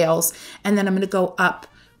 longer tails. And then I'm going to go up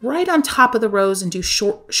right on top of the rose and do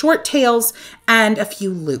short tails and a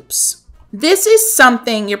few loops. This is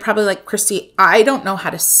something you're probably like, Christy, I don't know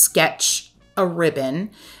how to sketch a ribbon.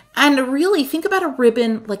 And really think about a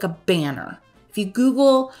ribbon like a banner. If you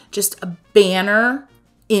Google just a banner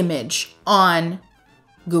image on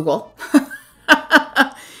Google,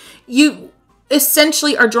 you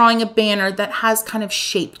essentially are drawing a banner that has kind of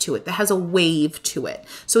shape to it, that has a wave to it.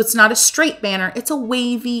 So it's not a straight banner, it's a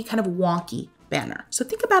wavy, kind of wonky banner. So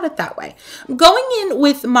think about it that way. I'm going in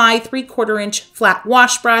with my 3/4 inch flat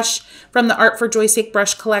wash brush from the Art for Joy's Sake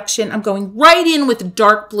brush collection. I'm going right in with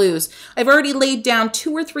dark blues. I've already laid down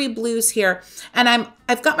 2 or 3 blues here, and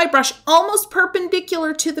I've got my brush almost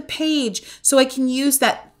perpendicular to the page so I can use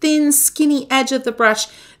that thin, skinny edge of the brush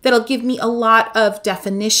that'll give me a lot of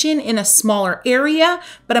definition in a smaller area,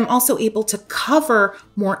 but I'm also able to cover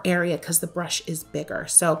more area because the brush is bigger.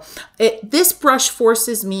 So this brush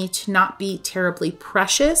forces me to not be terribly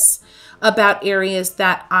precious about areas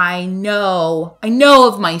that I know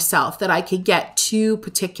of myself that I could get too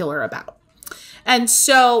particular about. And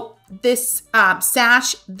so this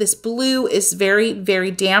sash, this blue is very, very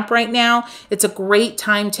damp right now. It's a great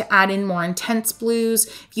time to add in more intense blues.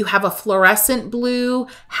 If you have a fluorescent blue,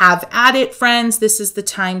 have at it, friends. This is the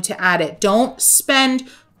time to add it. Don't spend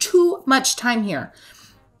too much time here.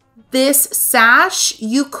 This sash,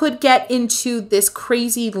 you could get into this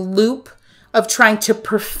crazy loop of trying to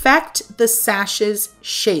perfect the sash's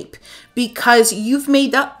shape because you've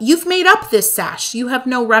made up this sash. You have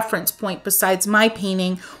no reference point besides my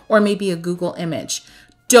painting or maybe a Google image.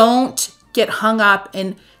 Don't get hung up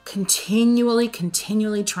in continually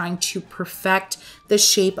trying to perfect the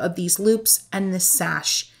shape of these loops and this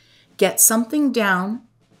sash. Get something down.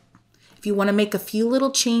 If you want to make a few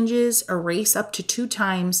little changes, erase up to 2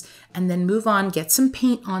 times and then move on, get some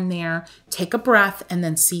paint on there, take a breath, and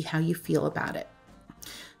then see how you feel about it.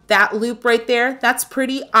 That loop right there, that's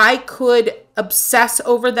pretty. I could obsess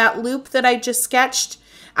over that loop that I just sketched.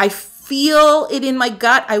 I feel it in my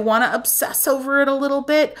gut. I want to obsess over it a little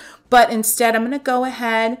bit, but instead I'm going to go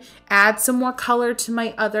ahead, add some more color to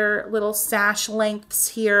my other little sash lengths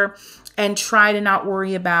here and try to not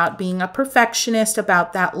worry about being a perfectionist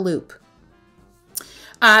about that loop.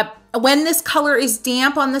 When this color is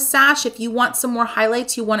damp on the sash, if you want some more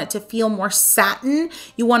highlights, you want it to feel more satin,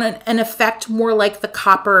 you want an effect more like the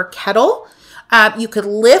copper kettle, you could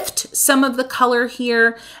lift some of the color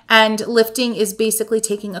here, and lifting is basically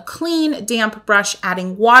taking a clean, damp brush,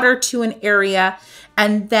 adding water to an area,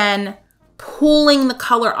 and then pulling the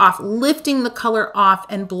color off, lifting the color off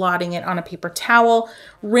and blotting it on a paper towel.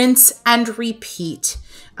 Rinse and repeat.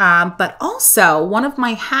 But also, one of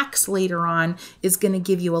my hacks later on is going to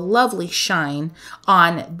give you a lovely shine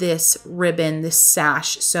on this ribbon, this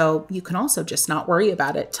sash. So you can also just not worry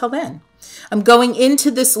about it till then. I'm going into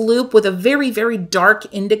this loop with a very, very dark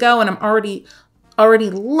indigo, and I'm already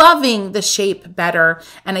loving the shape better.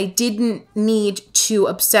 And I didn't need to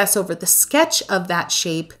obsess over the sketch of that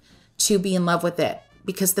shape to be in love with it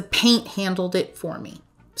because the paint handled it for me.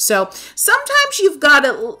 So sometimes you've got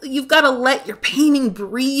to let your painting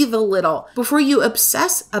breathe a little before you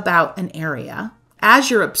obsess about an area. As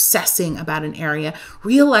you're obsessing about an area,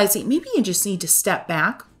 realizing maybe you just need to step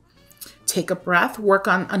back, take a breath, work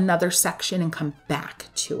on another section and come back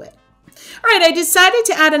to it. All right, I decided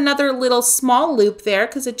to add another little small loop there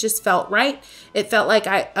because it just felt right. It felt like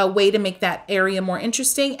a way to make that area more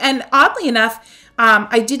interesting. And oddly enough,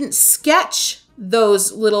 I didn't sketch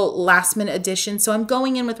those little last minute additions. So I'm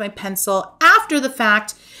going in with my pencil after the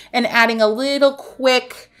fact and adding a little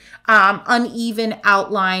quick uneven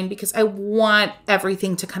outline because I want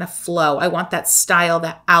everything to kind of flow. I want that style,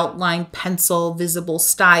 that outline pencil visible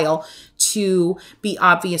style to be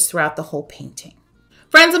obvious throughout the whole painting.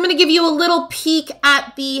 Friends, I'm going to give you a little peek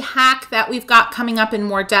at the hack that we've got coming up in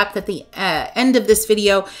more depth at the end of this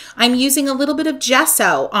video. I'm using a little bit of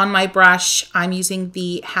gesso on my brush. I'm using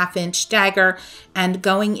the 1/2 inch dagger and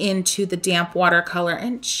going into the damp watercolor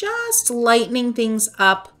and just lightening things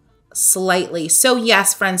up slightly. So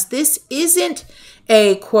yes, friends, this isn't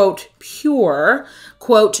a quote pure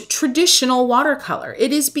quote traditional watercolor.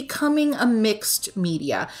 It is becoming a mixed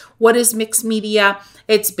media. What is mixed media?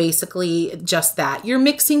 It's basically just that. You're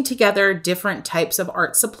mixing together different types of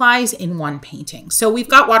art supplies in one painting. So we've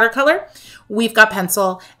got watercolor, we've got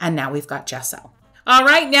pencil, and now we've got gesso. All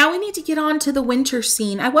right, now we need to get on to the winter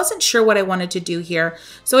scene. I wasn't sure what I wanted to do here,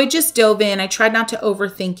 so I just dove in. I tried not to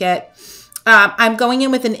overthink it. I'm going in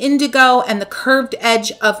with an indigo and the curved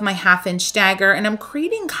edge of my 1/2 inch dagger, and I'm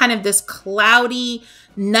creating kind of this cloudy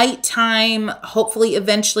nighttime, hopefully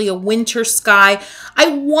eventually a winter sky. I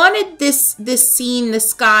wanted this scene, the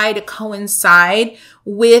sky, to coincide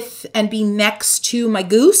with and be next to my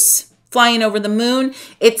goose flying over the moon.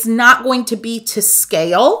 It's not going to be to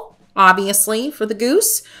scale, obviously, for the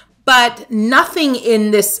goose, but nothing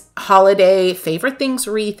in this holiday favorite things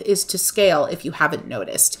wreath is to scale, if you haven't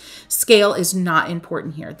noticed. Scale is not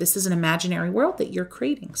important here. This is an imaginary world that you're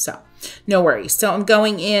creating, so no worries. So I'm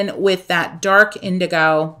going in with that dark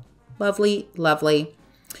indigo. Lovely, lovely.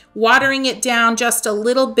 watering it down just a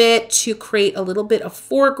little bit to create a little bit of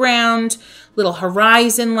foreground, little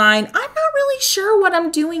horizon line. I'm not really sure what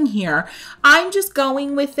I'm doing here. I'm just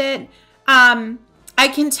going with it. I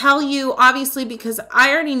can tell you, obviously, because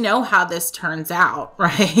I already know how this turns out,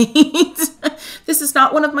 right? This is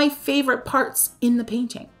not one of my favorite parts in the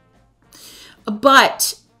painting,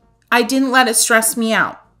 but I didn't let it stress me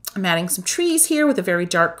out. I'm adding some trees here with a very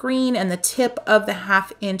dark green and the tip of the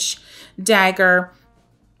 1/2-inch dagger.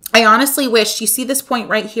 I honestly wish, you see this point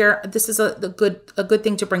right here? This is a good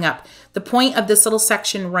thing to bring up. The point of this little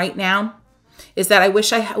section right now is that I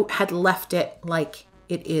wish I had left it like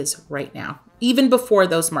it is right now, even before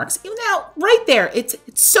those marks. Even now, right there, it's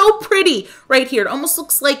so pretty right here. It almost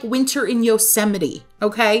looks like winter in Yosemite,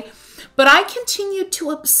 okay? But I continued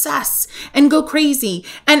to obsess and go crazy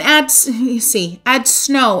and add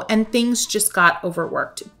snow, and things just got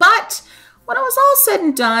overworked. But when it was all said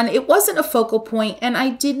and done, it wasn't a focal point, and I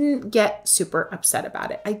didn't get super upset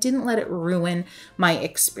about it. I didn't let it ruin my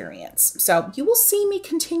experience. So you will see me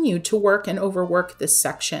continue to work and overwork this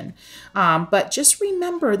section. But just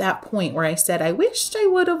remember that point where I said, I wished I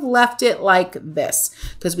would have left it like this,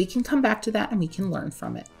 because we can come back to that and we can learn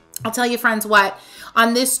from it. I'll tell you, friends, what,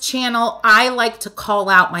 on this channel, I like to call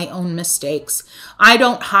out my own mistakes. I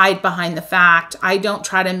don't hide behind the fact. I don't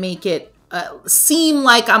try to make it seem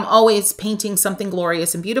like I'm always painting something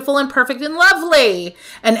glorious and beautiful and perfect and lovely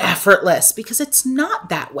and effortless, because it's not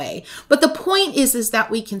that way. But the point is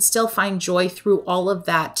that we can still find joy through all of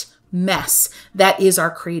that mess that is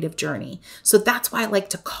our creative journey. So that's why I like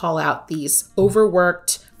to call out these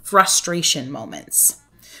overworked frustration moments.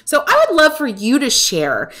 So I would love for you to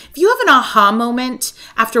share, if you have an aha moment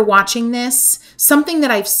after watching this, something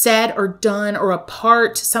that I've said or done or a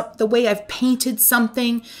part, the way I've painted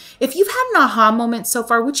something. If you've had an aha moment so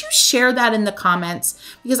far, would you share that in the comments?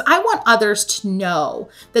 Because I want others to know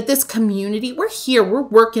that this community, we're here, we're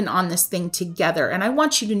working on this thing together. And I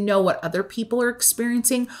want you to know what other people are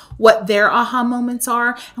experiencing, what their aha moments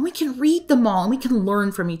are, and we can read them all and we can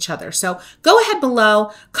learn from each other. So go ahead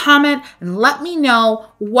below, comment, and let me know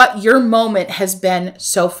what your moment has been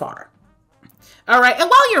so far. All right, and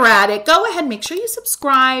while you're at it, go ahead and make sure you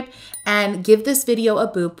subscribe and give this video a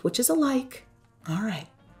boop, which is a like. All right.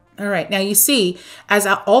 Now you see, as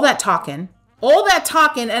all that talking,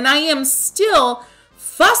 and I am still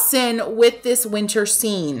fussing with this winter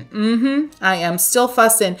scene. I am still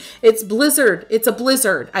fussing. It's blizzard. It's a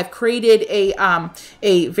blizzard. I've created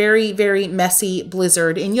a very, very messy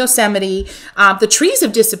blizzard in Yosemite. The trees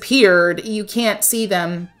have disappeared. You can't see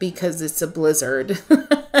them because it's a blizzard.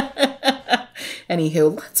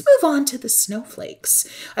 Anywho, let's move on to the snowflakes.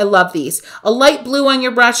 I love these. A light blue on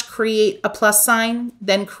your brush, create a plus sign,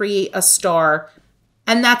 then create a star.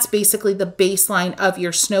 And that's basically the baseline of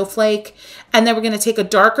your snowflake. And then we're going to take a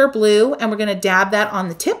darker blue and we're going to dab that on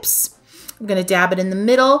the tips. I'm going to dab it in the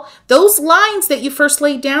middle. Those lines that you first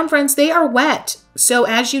laid down, friends, they are wet. So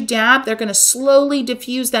as you dab, they're going to slowly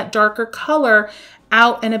diffuse that darker color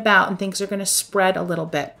out and about, and things are going to spread a little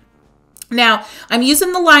bit. Now, I'm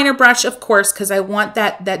using the liner brush, of course, because I want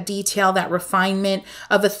that detail, that refinement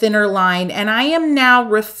of a thinner line. And I am now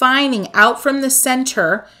refining out from the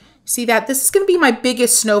center. See that? This is going to be my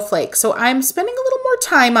biggest snowflake. So I'm spending a little more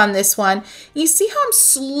time on this one. You see how I'm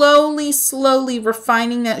slowly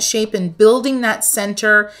refining that shape and building that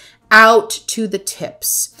center out to the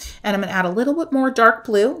tips. And I'm going to add a little bit more dark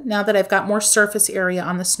blue now that I've got more surface area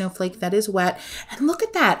on the snowflake that is wet. And look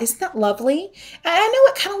at that. Isn't that lovely? And I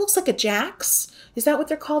know it kind of looks like a Jax. Is that what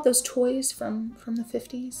they're called? Those toys from the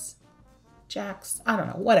 50s? Jax? I don't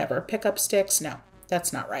know. Whatever. Pickup sticks? No,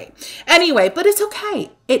 that's not right. Anyway, but it's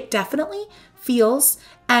okay. It definitely feels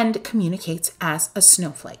and communicates as a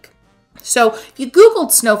snowflake. So if you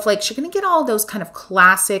Googled snowflakes, you're going to get all those kind of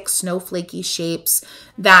classic snowflakey shapes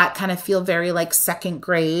that kind of feel very like second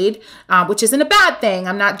grade, which isn't a bad thing.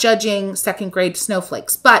 I'm not judging second grade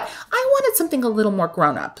snowflakes, but I wanted something a little more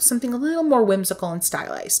grown up, something a little more whimsical and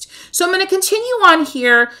stylized. So I'm going to continue on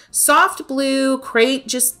here, soft blue, create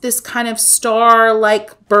just this kind of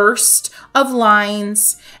star-like burst of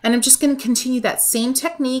lines. And I'm just going to continue that same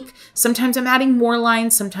technique. Sometimes I'm adding more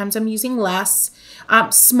lines, sometimes I'm using less.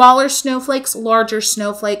 Smaller snowflakes, larger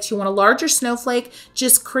snowflakes. You want a larger snowflake,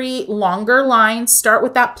 just create longer lines. Start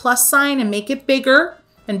with that plus sign and make it bigger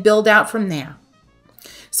and build out from there.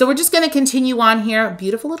 So we're just going to continue on here. A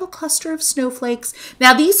beautiful little cluster of snowflakes.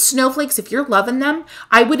 Now these snowflakes, if you're loving them,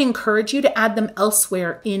 I would encourage you to add them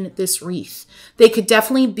elsewhere in this wreath. They could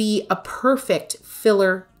definitely be a perfect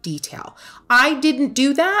filler detail. I didn't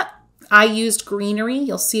do that. I used greenery.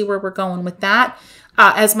 You'll see where we're going with that.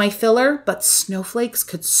 as my filler, but snowflakes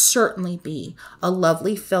could certainly be a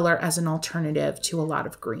lovely filler as an alternative to a lot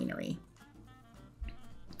of greenery.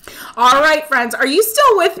 All right, friends, are you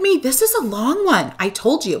still with me? This is a long one. I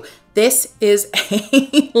told you, this is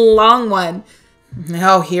a long one.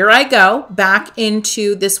 Now, here I go back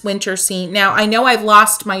into this winter scene. Now, I know I've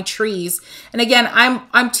lost my trees. And again,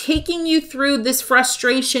 I'm taking you through this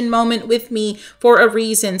frustration moment with me for a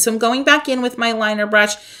reason. So I'm going back in with my liner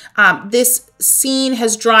brush. This scene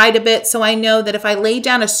has dried a bit, so I know that if I lay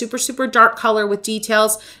down a super, super dark color with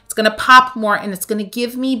details, it's going to pop more and it's going to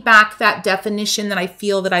give me back that definition that I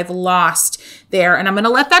feel that I've lost there. And I'm going to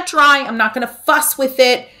let that dry. I'm not going to fuss with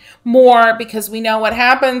it more because we know what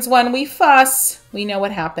happens when we fuss. We know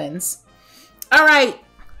what happens. All right.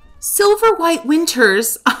 Silver white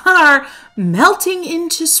winters are melting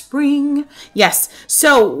into spring. Yes.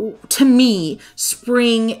 So to me,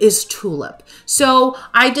 spring is tulip. So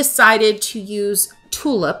I decided to use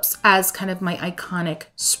tulips as kind of my iconic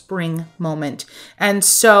spring moment. And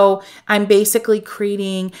so I'm basically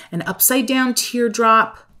creating an upside down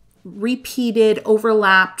teardrop, repeated,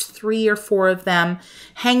 overlapped, 3 or 4 of them,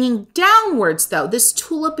 hanging downwards though. This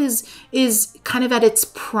tulip is kind of at its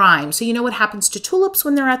prime. So you know what happens to tulips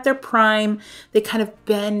when they're at their prime? They kind of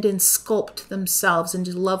bend and sculpt themselves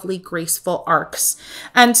into lovely, graceful arcs.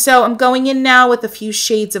 And so I'm going in now with a few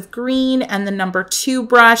shades of green and the number 2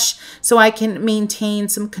 brush so I can maintain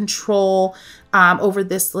some control over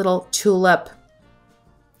this little tulip.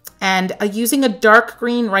 And using a dark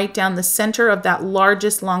green right down the center of that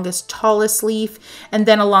largest, longest, tallest leaf, and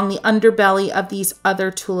then along the underbelly of these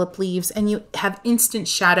other tulip leaves, and you have instant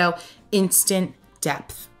shadow, instant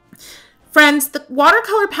depth. Friends, the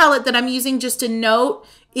watercolor palette that I'm using, just a note,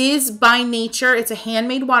 is by Nature. It's a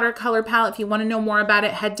handmade watercolor palette. If you want to know more about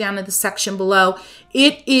it, head down to the section below.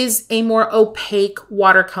 It is a more opaque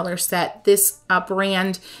watercolor set. This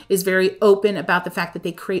brand is very open about the fact that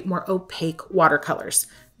they create more opaque watercolors.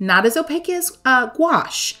 Not as opaque as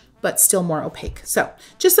gouache, but still more opaque. So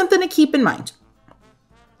just something to keep in mind.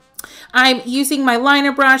 I'm using my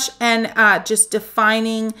liner brush and just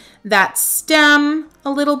defining that stem a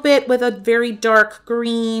little bit with a very dark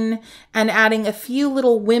green and adding a few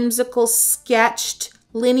little whimsical sketched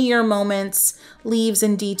linear moments, leaves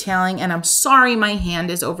and detailing. And I'm sorry my hand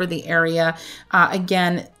is over the area.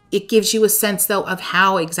 Again, it gives you a sense though of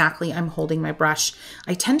how exactly I'm holding my brush.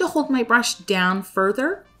 I tend to hold my brush down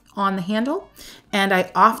further on the handle, and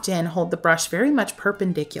I often hold the brush very much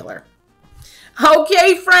perpendicular.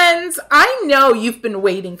 Okay, friends, I know you've been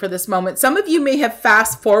waiting for this moment. Some of you may have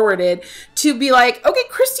fast forwarded to be like, okay,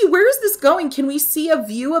 Christy, where is this going? Can we see a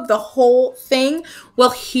view of the whole thing?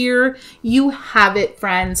 Well, here you have it,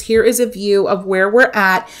 friends. Here is a view of where we're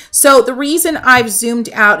at. So the reason I've zoomed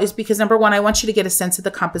out is because number 1, I want you to get a sense of the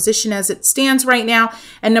composition as it stands right now.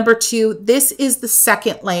 And number 2, this is the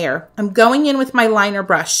second layer. I'm going in with my liner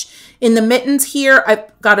brush. In the mittens here,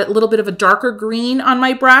 I've got a little bit of a darker green on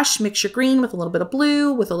my brush, mix your green with a little bit of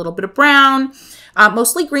blue, with a little bit of brown,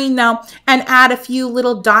 mostly green though, and add a few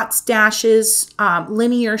little dots, dashes,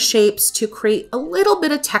 linear shapes to create a little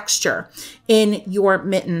bit of texture in your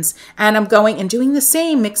mittens. And I'm going and doing the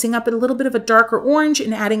same, mixing up a little bit of a darker orange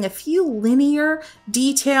and adding a few linear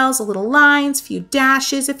details, a little lines, a few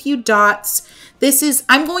dashes, a few dots.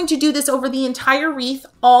 I'm going to do this over the entire wreath.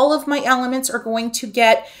 All of my elements are going to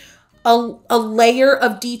get a layer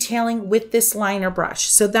of detailing with this liner brush.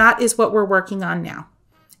 So that is what we're working on now.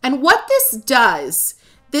 And what this does,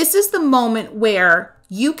 this is the moment where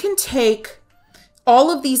you can take all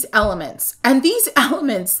of these elements, and these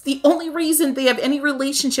elements, the only reason they have any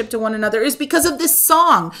relationship to one another is because of this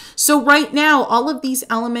song. So right now, all of these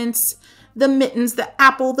elements, the mittens, the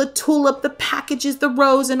apple, the tulip, the packages, the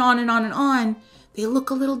rose, and on and on and on, they look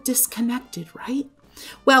a little disconnected, right?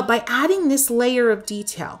 Well, by adding this layer of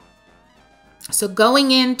detail, so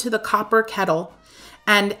going into the copper kettle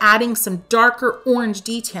and adding some darker orange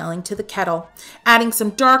detailing to the kettle, adding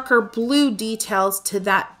some darker blue details to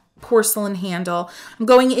that porcelain handle. I'm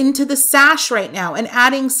going into the sash right now and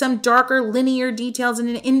adding some darker linear details in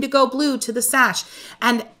an indigo blue to the sash.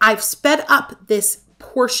 And I've sped up this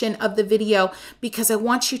portion of the video because I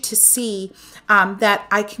want you to see that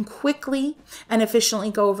I can quickly and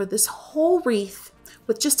efficiently go over this whole wreath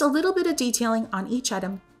with just a little bit of detailing on each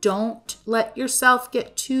item. Don't let yourself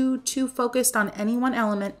get too focused on any one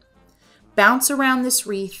element. Bounce around this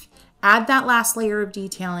wreath, add that last layer of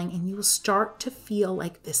detailing, and you will start to feel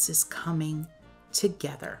like this is coming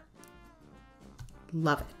together.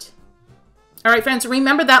 Love it. All right, friends,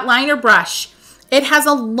 remember that liner brush It has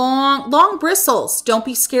a long bristles. Don't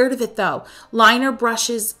be scared of it though. Liner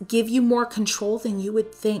brushes give you more control than you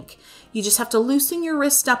would think. You just have to loosen your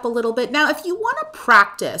wrist up a little bit. Now, if you want to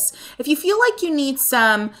practice, if you feel like you need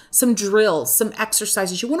some drills, some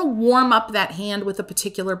exercises, you want to warm up that hand with a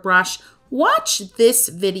particular brush, watch this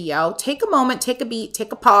video. Take a moment, take a beat,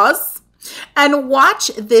 take a pause, and watch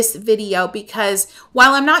this video, because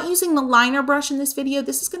while I'm not using the liner brush in this video,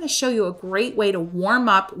 this is going to show you a great way to warm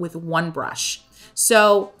up with one brush.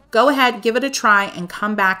 So go ahead, give it a try, and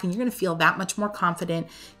come back, and you're going to feel that much more confident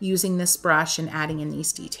using this brush and adding in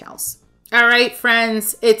these details. All right,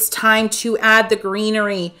 friends, it's time to add the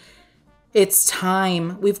greenery. It's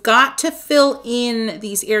time. We've got to fill in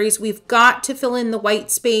these areas. We've got to fill in the white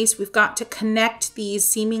space. We've got to connect these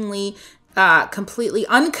seemingly completely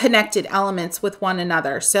unconnected elements with one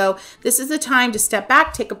another. So this is the time to step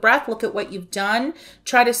back, take a breath, look at what you've done,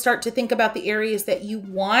 try to start to think about the areas that you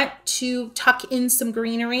want to tuck in some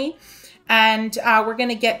greenery. And we're going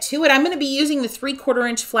to get to it. I'm going to be using the 3/4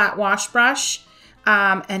 inch flat wash brush.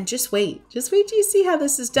 And just wait till you see how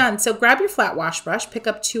this is done. So grab your flat wash brush, pick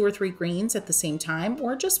up 2 or 3 greens at the same time,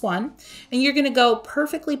 or just one, and you're going to go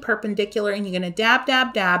perfectly perpendicular, and you're going to dab,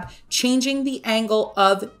 dab, dab, changing the angle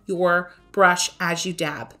of your brush as you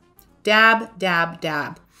dab. Dab, dab,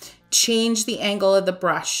 dab. Change the angle of the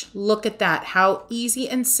brush. Look at that, how easy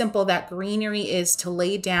and simple that greenery is to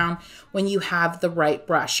lay down when you have the right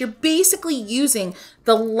brush. You're basically using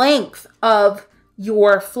the length of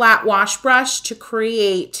your flat wash brush to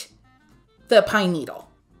create the pine needle.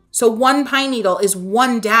 So one pine needle is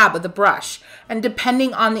one dab of the brush. And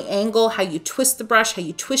depending on the angle, how you twist the brush, how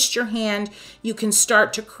you twist your hand, you can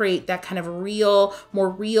start to create that kind of more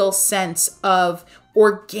real sense of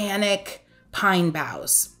organic pine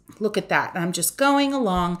boughs. Look at that. And I'm just going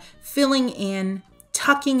along, filling in,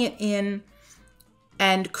 tucking it in,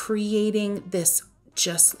 and creating this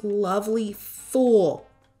just lovely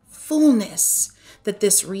fullness that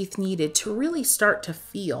this wreath needed to really start to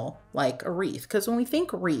feel like a wreath. Because when we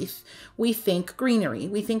think wreath, we think greenery,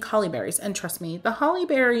 we think holly berries. And trust me, the holly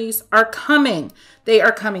berries are coming. They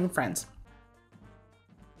are coming, friends.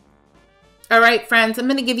 All right, friends, I'm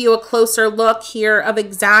going to give you a closer look here of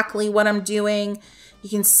exactly what I'm doing. You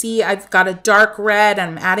can see I've got a dark red.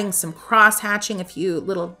 I'm adding some cross hatching, a few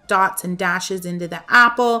little dots and dashes into the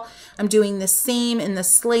apple. I'm doing the same in the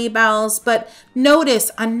sleigh bells, but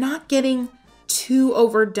notice I'm not getting too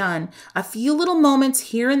overdone. A few little moments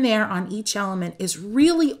here and there on each element is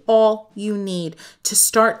really all you need to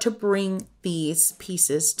start to bring these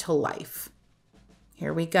pieces to life.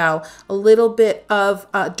 Here we go. A little bit of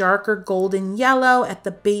a darker golden yellow at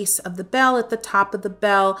the base of the bell, at the top of the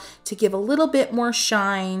bell, to give a little bit more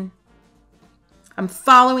shine. I'm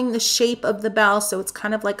following the shape of the bell, so it's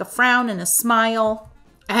kind of like a frown and a smile.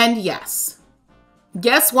 And yes,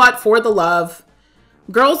 guess what for the love?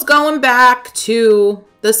 Girl's going back to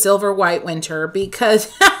the silver white winter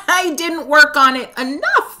because I didn't work on it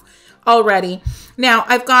enough already. Now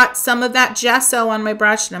I've got some of that gesso on my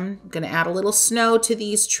brush, and I'm going to add a little snow to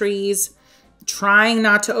these trees, trying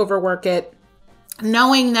not to overwork it,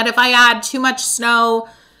 knowing that if I add too much snow,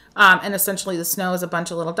 and essentially the snow is a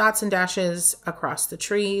bunch of little dots and dashes across the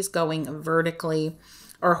trees going vertically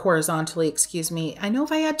or horizontally, excuse me. I know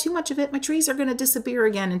if I add too much of it, my trees are going to disappear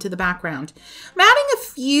again into the background. I'm adding a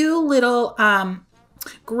few little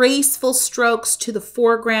graceful strokes to the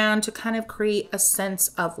foreground to kind of create a sense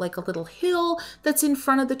of like a little hill that's in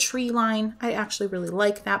front of the tree line. I actually really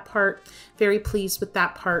like that part. Very pleased with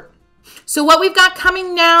that part. So what we've got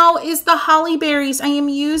coming now is the holly berries. I am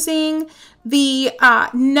using the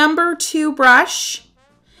number 2 brush.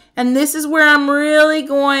 And this is where I'm really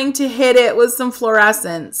going to hit it with some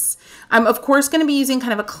fluorescence. I'm, of course, going to be using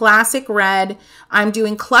kind of a classic red. I'm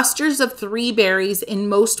doing clusters of 3 berries in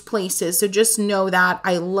most places. So just know that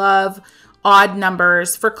I love odd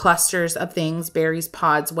numbers for clusters of things, berries,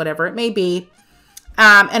 pods, whatever it may be.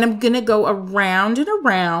 And I'm going to go around and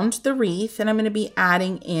around the wreath, and I'm going to be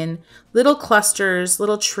adding in little clusters,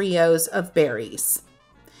 little trios of berries.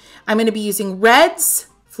 I'm going to be using reds,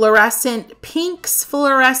 fluorescent pinks,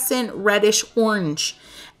 fluorescent reddish orange.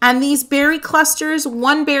 And these berry clusters,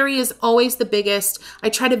 one berry is always the biggest. I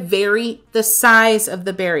try to vary the size of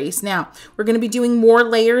the berries. Now, we're going to be doing more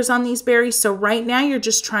layers on these berries. So right now you're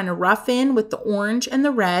just trying to rough in with the orange and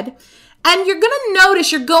the red. And you're going to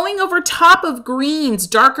notice you're going over top of greens,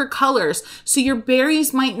 darker colors. So your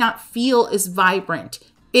berries might not feel as vibrant.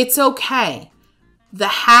 It's okay. The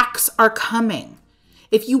hacks are coming.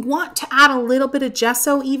 If you want to add a little bit of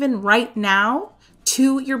gesso even right now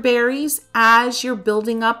to your berries as you're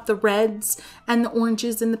building up the reds and the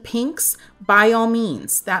oranges and the pinks, by all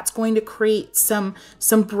means. That's going to create some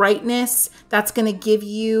brightness. That's going to give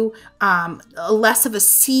you less of a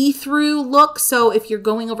see-through look. So if you're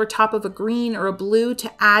going over top of a green or a blue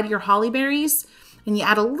to add your holly berries, and you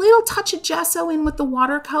add a little touch of gesso in with the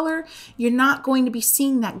watercolor, you're not going to be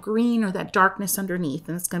seeing that green or that darkness underneath,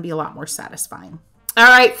 and it's going to be a lot more satisfying. All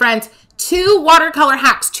right, friends, 2 watercolor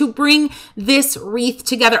hacks to bring this wreath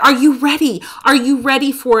together. Are you ready? Are you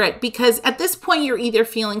ready for it? Because at this point, you're either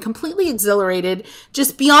feeling completely exhilarated,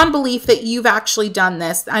 just beyond belief that you've actually done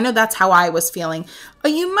this. I know that's how I was feeling.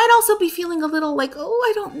 You might also be feeling a little like, oh,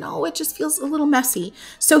 I don't know. It just feels a little messy.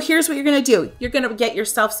 So here's what you're going to do. You're going to get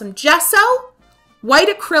yourself some gesso, white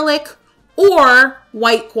acrylic, or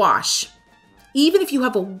white gouache. Even if you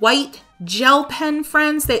have a white gel pen,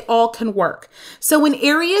 friends, they all can work. So in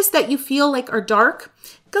areas that you feel like are dark,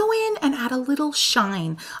 go in and add a little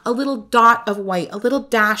shine, a little dot of white, a little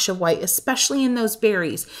dash of white, especially in those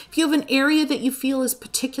berries. If you have an area that you feel is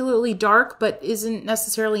particularly dark, but isn't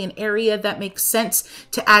necessarily an area that makes sense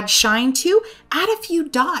to add shine to, add a few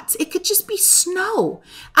dots. It could just be snow.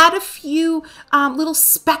 Add a few little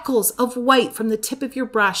speckles of white from the tip of your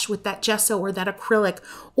brush with that gesso or that acrylic,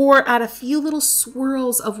 or add a few little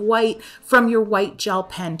swirls of white from your white gel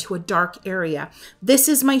pen to a dark area. This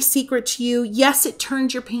is my secret to you. Yes, it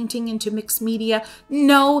turns your painting into mixed media.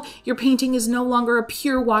 No, your painting is no longer a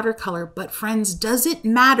pure watercolor. But friends, does it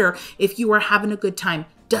matter if you are having a good time?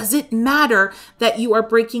 Does it matter that you are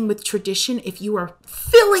breaking with tradition if you are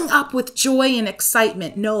filling up with joy and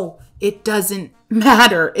excitement? No, it doesn't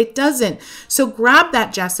matter. It doesn't. So grab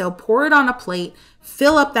that gesso, pour it on a plate,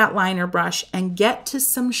 fill up that liner brush, and get to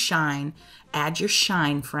some shine. Add your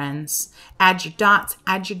shine, friends. Add your dots,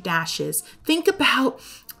 add your dashes. Think about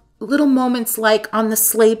little moments like on the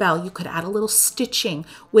sleigh bell, you could add a little stitching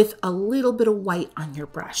with a little bit of white on your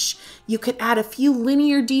brush. You could add a few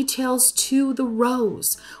linear details to the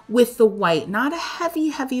rose with the white, not a heavy,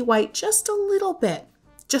 heavy white, just a little bit.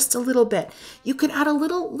 Just a little bit. You could add a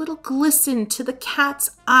little glisten to the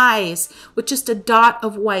cat's eyes with just a dot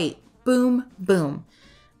of white. Boom, boom.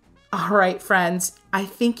 All right, friends, I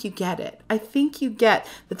think you get it. I think you get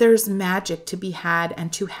that there's magic to be had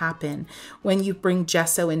and to happen when you bring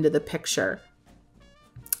gesso into the picture.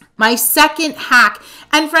 My second hack,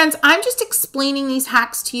 and friends, I'm just explaining these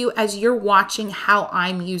hacks to you as you're watching how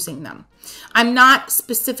I'm using them. I'm not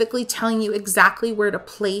specifically telling you exactly where to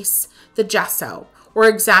place the gesso or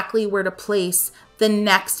exactly where to place the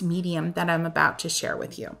next medium that I'm about to share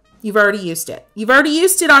with you. You've already used it. You've already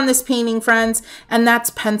used it on this painting, friends, and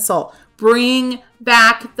that's pencil. Bring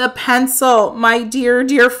back the pencil, my dear,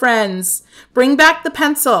 dear friends. Bring back the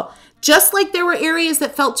pencil. Just like there were areas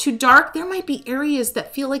that felt too dark, there might be areas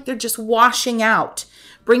that feel like they're just washing out.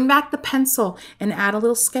 Bring back the pencil and add a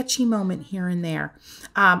little sketchy moment here and there.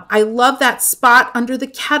 I love that spot under the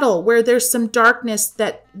kettle where there's some darkness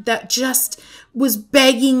that just was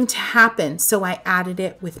begging to happen. So I added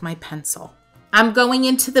it with my pencil. I'm going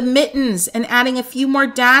into the mittens and adding a few more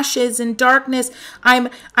dashes and darkness. I'm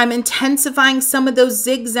intensifying some of those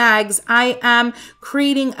zigzags. I am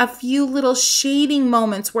creating a few little shading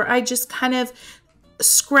moments where I just kind of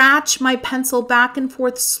scratch my pencil back and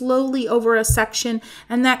forth slowly over a section,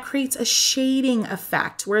 and that creates a shading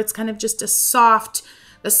effect where it's kind of just a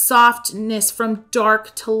softness from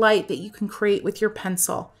dark to light that you can create with your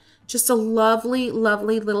pencil. Just a lovely,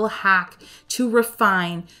 lovely little hack to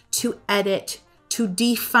refine, to edit, to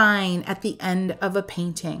define at the end of a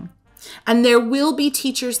painting. And there will be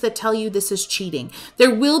teachers that tell you this is cheating.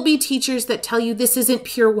 There will be teachers that tell you this isn't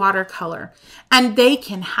pure watercolor. And they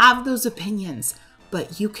can have those opinions,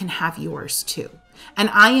 but you can have yours too. And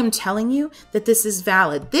I am telling you that this is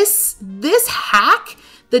valid. This hack,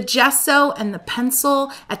 the gesso and the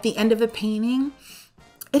pencil at the end of a painting,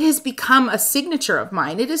 it has become a signature of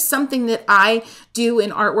mine. It is something that I do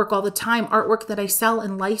in artwork all the time, artwork that I sell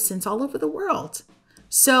and license all over the world.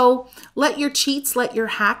 So let your cheats, let your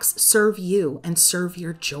hacks serve you and serve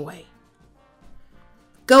your joy.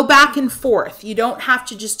 Go back and forth. You don't have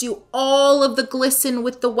to just do all of the glisten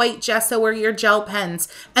with the white gesso or your gel pens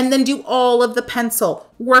and then do all of the pencil.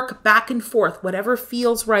 Work back and forth. Whatever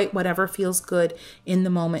feels right, whatever feels good in the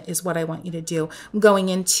moment is what I want you to do. I'm going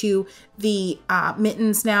into the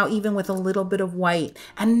mittens now, even with a little bit of white.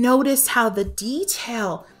 And notice how the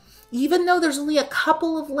detail, even though there's only a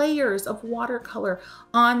couple of layers of watercolor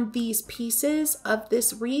on these pieces of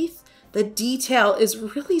this wreath, the detail is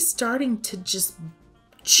really starting to just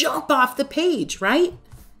jump off the page, right?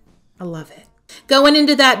 I love it. Going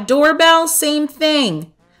into that doorbell, same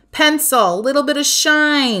thing. pencil, a little bit of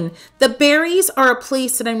shine. The berries are a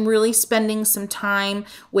place that I'm really spending some time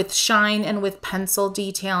with shine and with pencil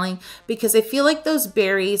detailing, because I feel like those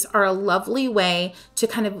berries are a lovely way to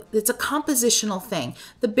kind of, it's a compositional thing.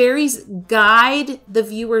 The berries guide the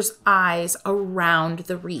viewer's eyes around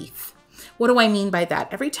the wreath. What do I mean by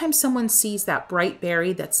that? Every time someone sees that bright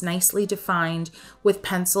berry that's nicely defined with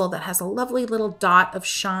pencil that has a lovely little dot of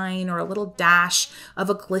shine or a little dash of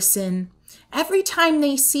a glisten, every time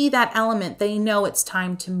they see that element, they know it's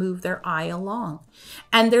time to move their eye along.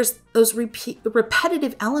 And there's those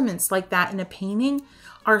repetitive elements like that in a painting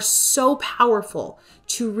are so powerful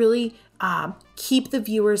to really keep the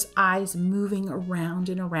viewer's eyes moving around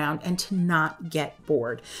and around and to not get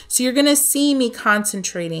bored. So you're gonna see me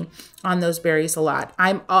concentrating on those berries a lot.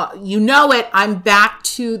 You know it, I'm back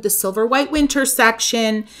to the Silver White Winter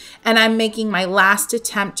section, and I'm making my last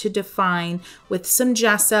attempt to define with some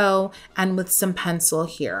gesso and with some pencil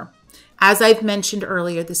here. As I've mentioned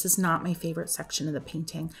earlier, this is not my favorite section of the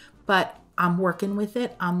painting, but I'm working with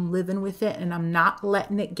it, I'm living with it, and I'm not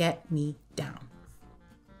letting it get me down.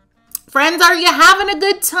 Friends, are you having a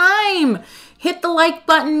good time? Hit the like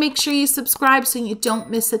button. Make sure you subscribe so you don't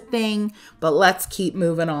miss a thing. But let's keep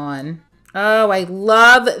moving on. Oh, I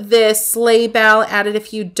love this sleigh bell. Added a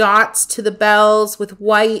few dots to the bells with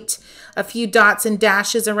white. A few dots and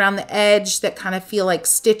dashes around the edge that kind of feel like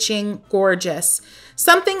stitching. Gorgeous.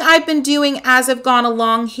 Something I've been doing as I've gone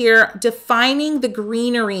along here, defining the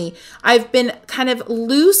greenery. I've been kind of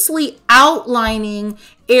loosely outlining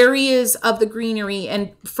areas of the greenery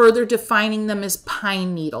and further defining them as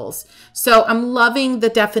pine needles. So I'm loving the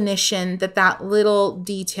definition that that little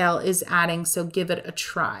detail is adding. So give it a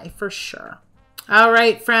try for sure. All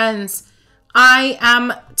right, friends. I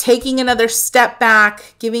am taking another step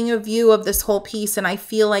back, giving a view of this whole piece, and I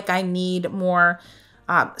feel like I need more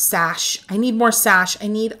sash. I need more sash. I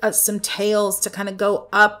need some tails to kind of go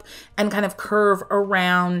up and kind of curve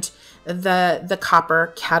around the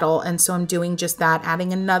copper kettle. And so I'm doing just that,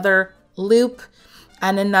 adding another loop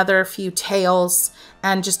and another few tails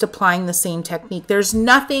and just applying the same technique. There's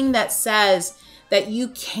nothing that says that you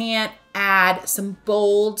can't add some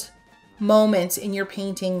bold moments in your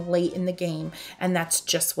painting late in the game. And that's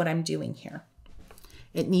just what I'm doing here.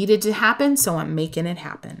 It needed to happen, so I'm making it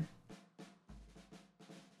happen.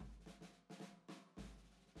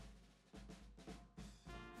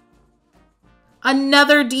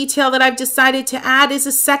 Another detail that I've decided to add is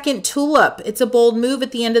a second tulip. It's a bold move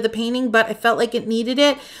at the end of the painting, but I felt like it needed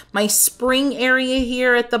it. My spring area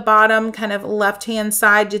here at the bottom, kind of left-hand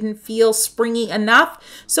side, didn't feel springy enough.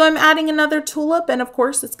 So I'm adding another tulip, and of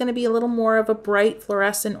course it's gonna be a little more of a bright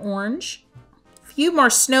fluorescent orange. A few more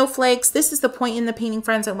snowflakes. This is the point in the painting,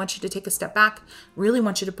 friends. I want you to take a step back. Really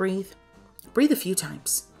want you to breathe. Breathe a few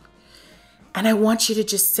times. And I want you to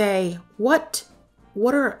just say, what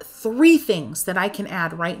are 3 things that I can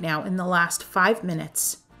add right now in the last 5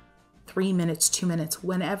 minutes, 3 minutes, 2 minutes,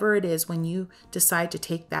 whenever it is when you decide to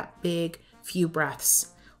take that big few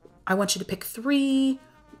breaths. I want you to pick 3,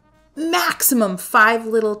 maximum 5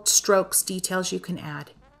 little strokes, details you can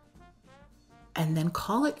add, and then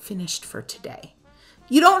call it finished for today.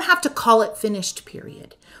 You don't have to call it finished,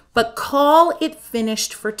 period, but call it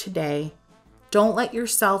finished for today. Don't let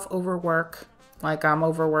yourself overwork. Like I'm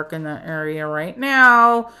overworking that area right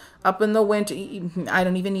now, up in the winter. I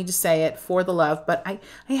don't even need to say it, for the love. But I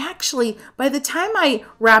actually, by the time I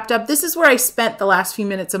wrapped up, this is where I spent the last few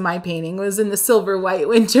minutes of my painting, was in the Silver White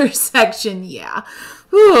Winter section. Yeah.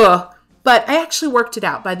 Whew. But I actually worked it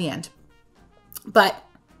out by the end. But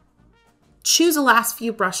choose the last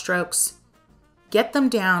few brush strokes, get them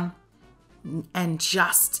down, and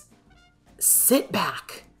just sit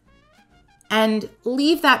back. And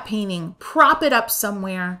leave that painting, prop it up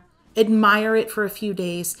somewhere, admire it for a few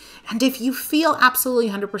days. And if you feel absolutely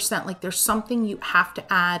 100% like there's something you have to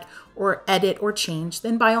add or edit or change,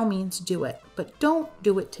 then by all means do it. But don't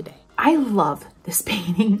do it today. I love this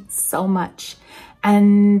painting so much.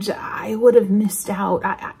 And I would have missed out.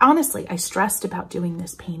 Honestly, I stressed about doing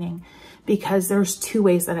this painting because there's 2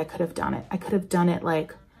 ways that I could have done it. I could have done it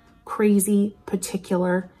like crazy,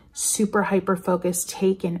 particular, super hyper focused,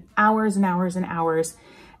 taken hours and hours and hours,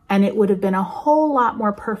 and it would have been a whole lot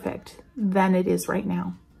more perfect than it is right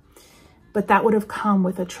now. But that would have come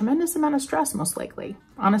with a tremendous amount of stress, most likely.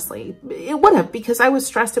 Honestly, it would have, because I was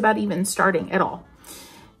stressed about even starting at all.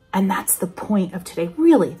 And that's the point of today.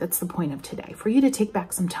 Really, that's the point of today, for you to take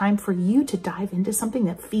back some time, for you to dive into something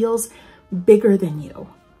that feels bigger than you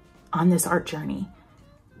on this art journey,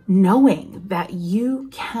 knowing that you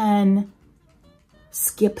can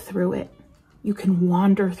skip through it, you can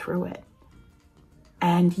wander through it,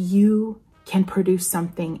 and you can produce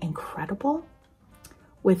something incredible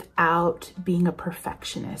without being a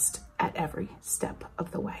perfectionist at every step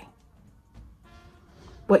of the way.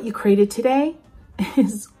 What you created today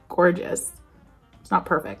is gorgeous. It's not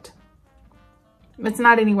perfect. It's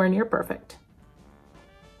not anywhere near perfect.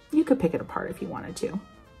 You could pick it apart if you wanted to,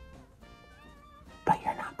 but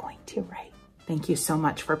you're not going to, right? Thank you so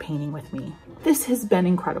much for painting with me. This has been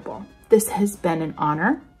incredible. This has been an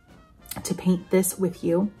honor to paint this with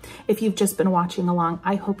you. If you've just been watching along,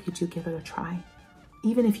 I hope you do give it a try.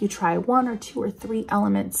 Even if you try 1 or 2 or 3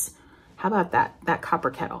 elements, how about that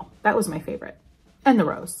copper kettle? That was my favorite. And the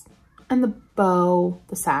rose and the bow,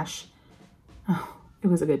 the sash. Oh, it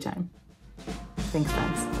was a good time. Thanks,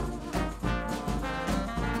 friends.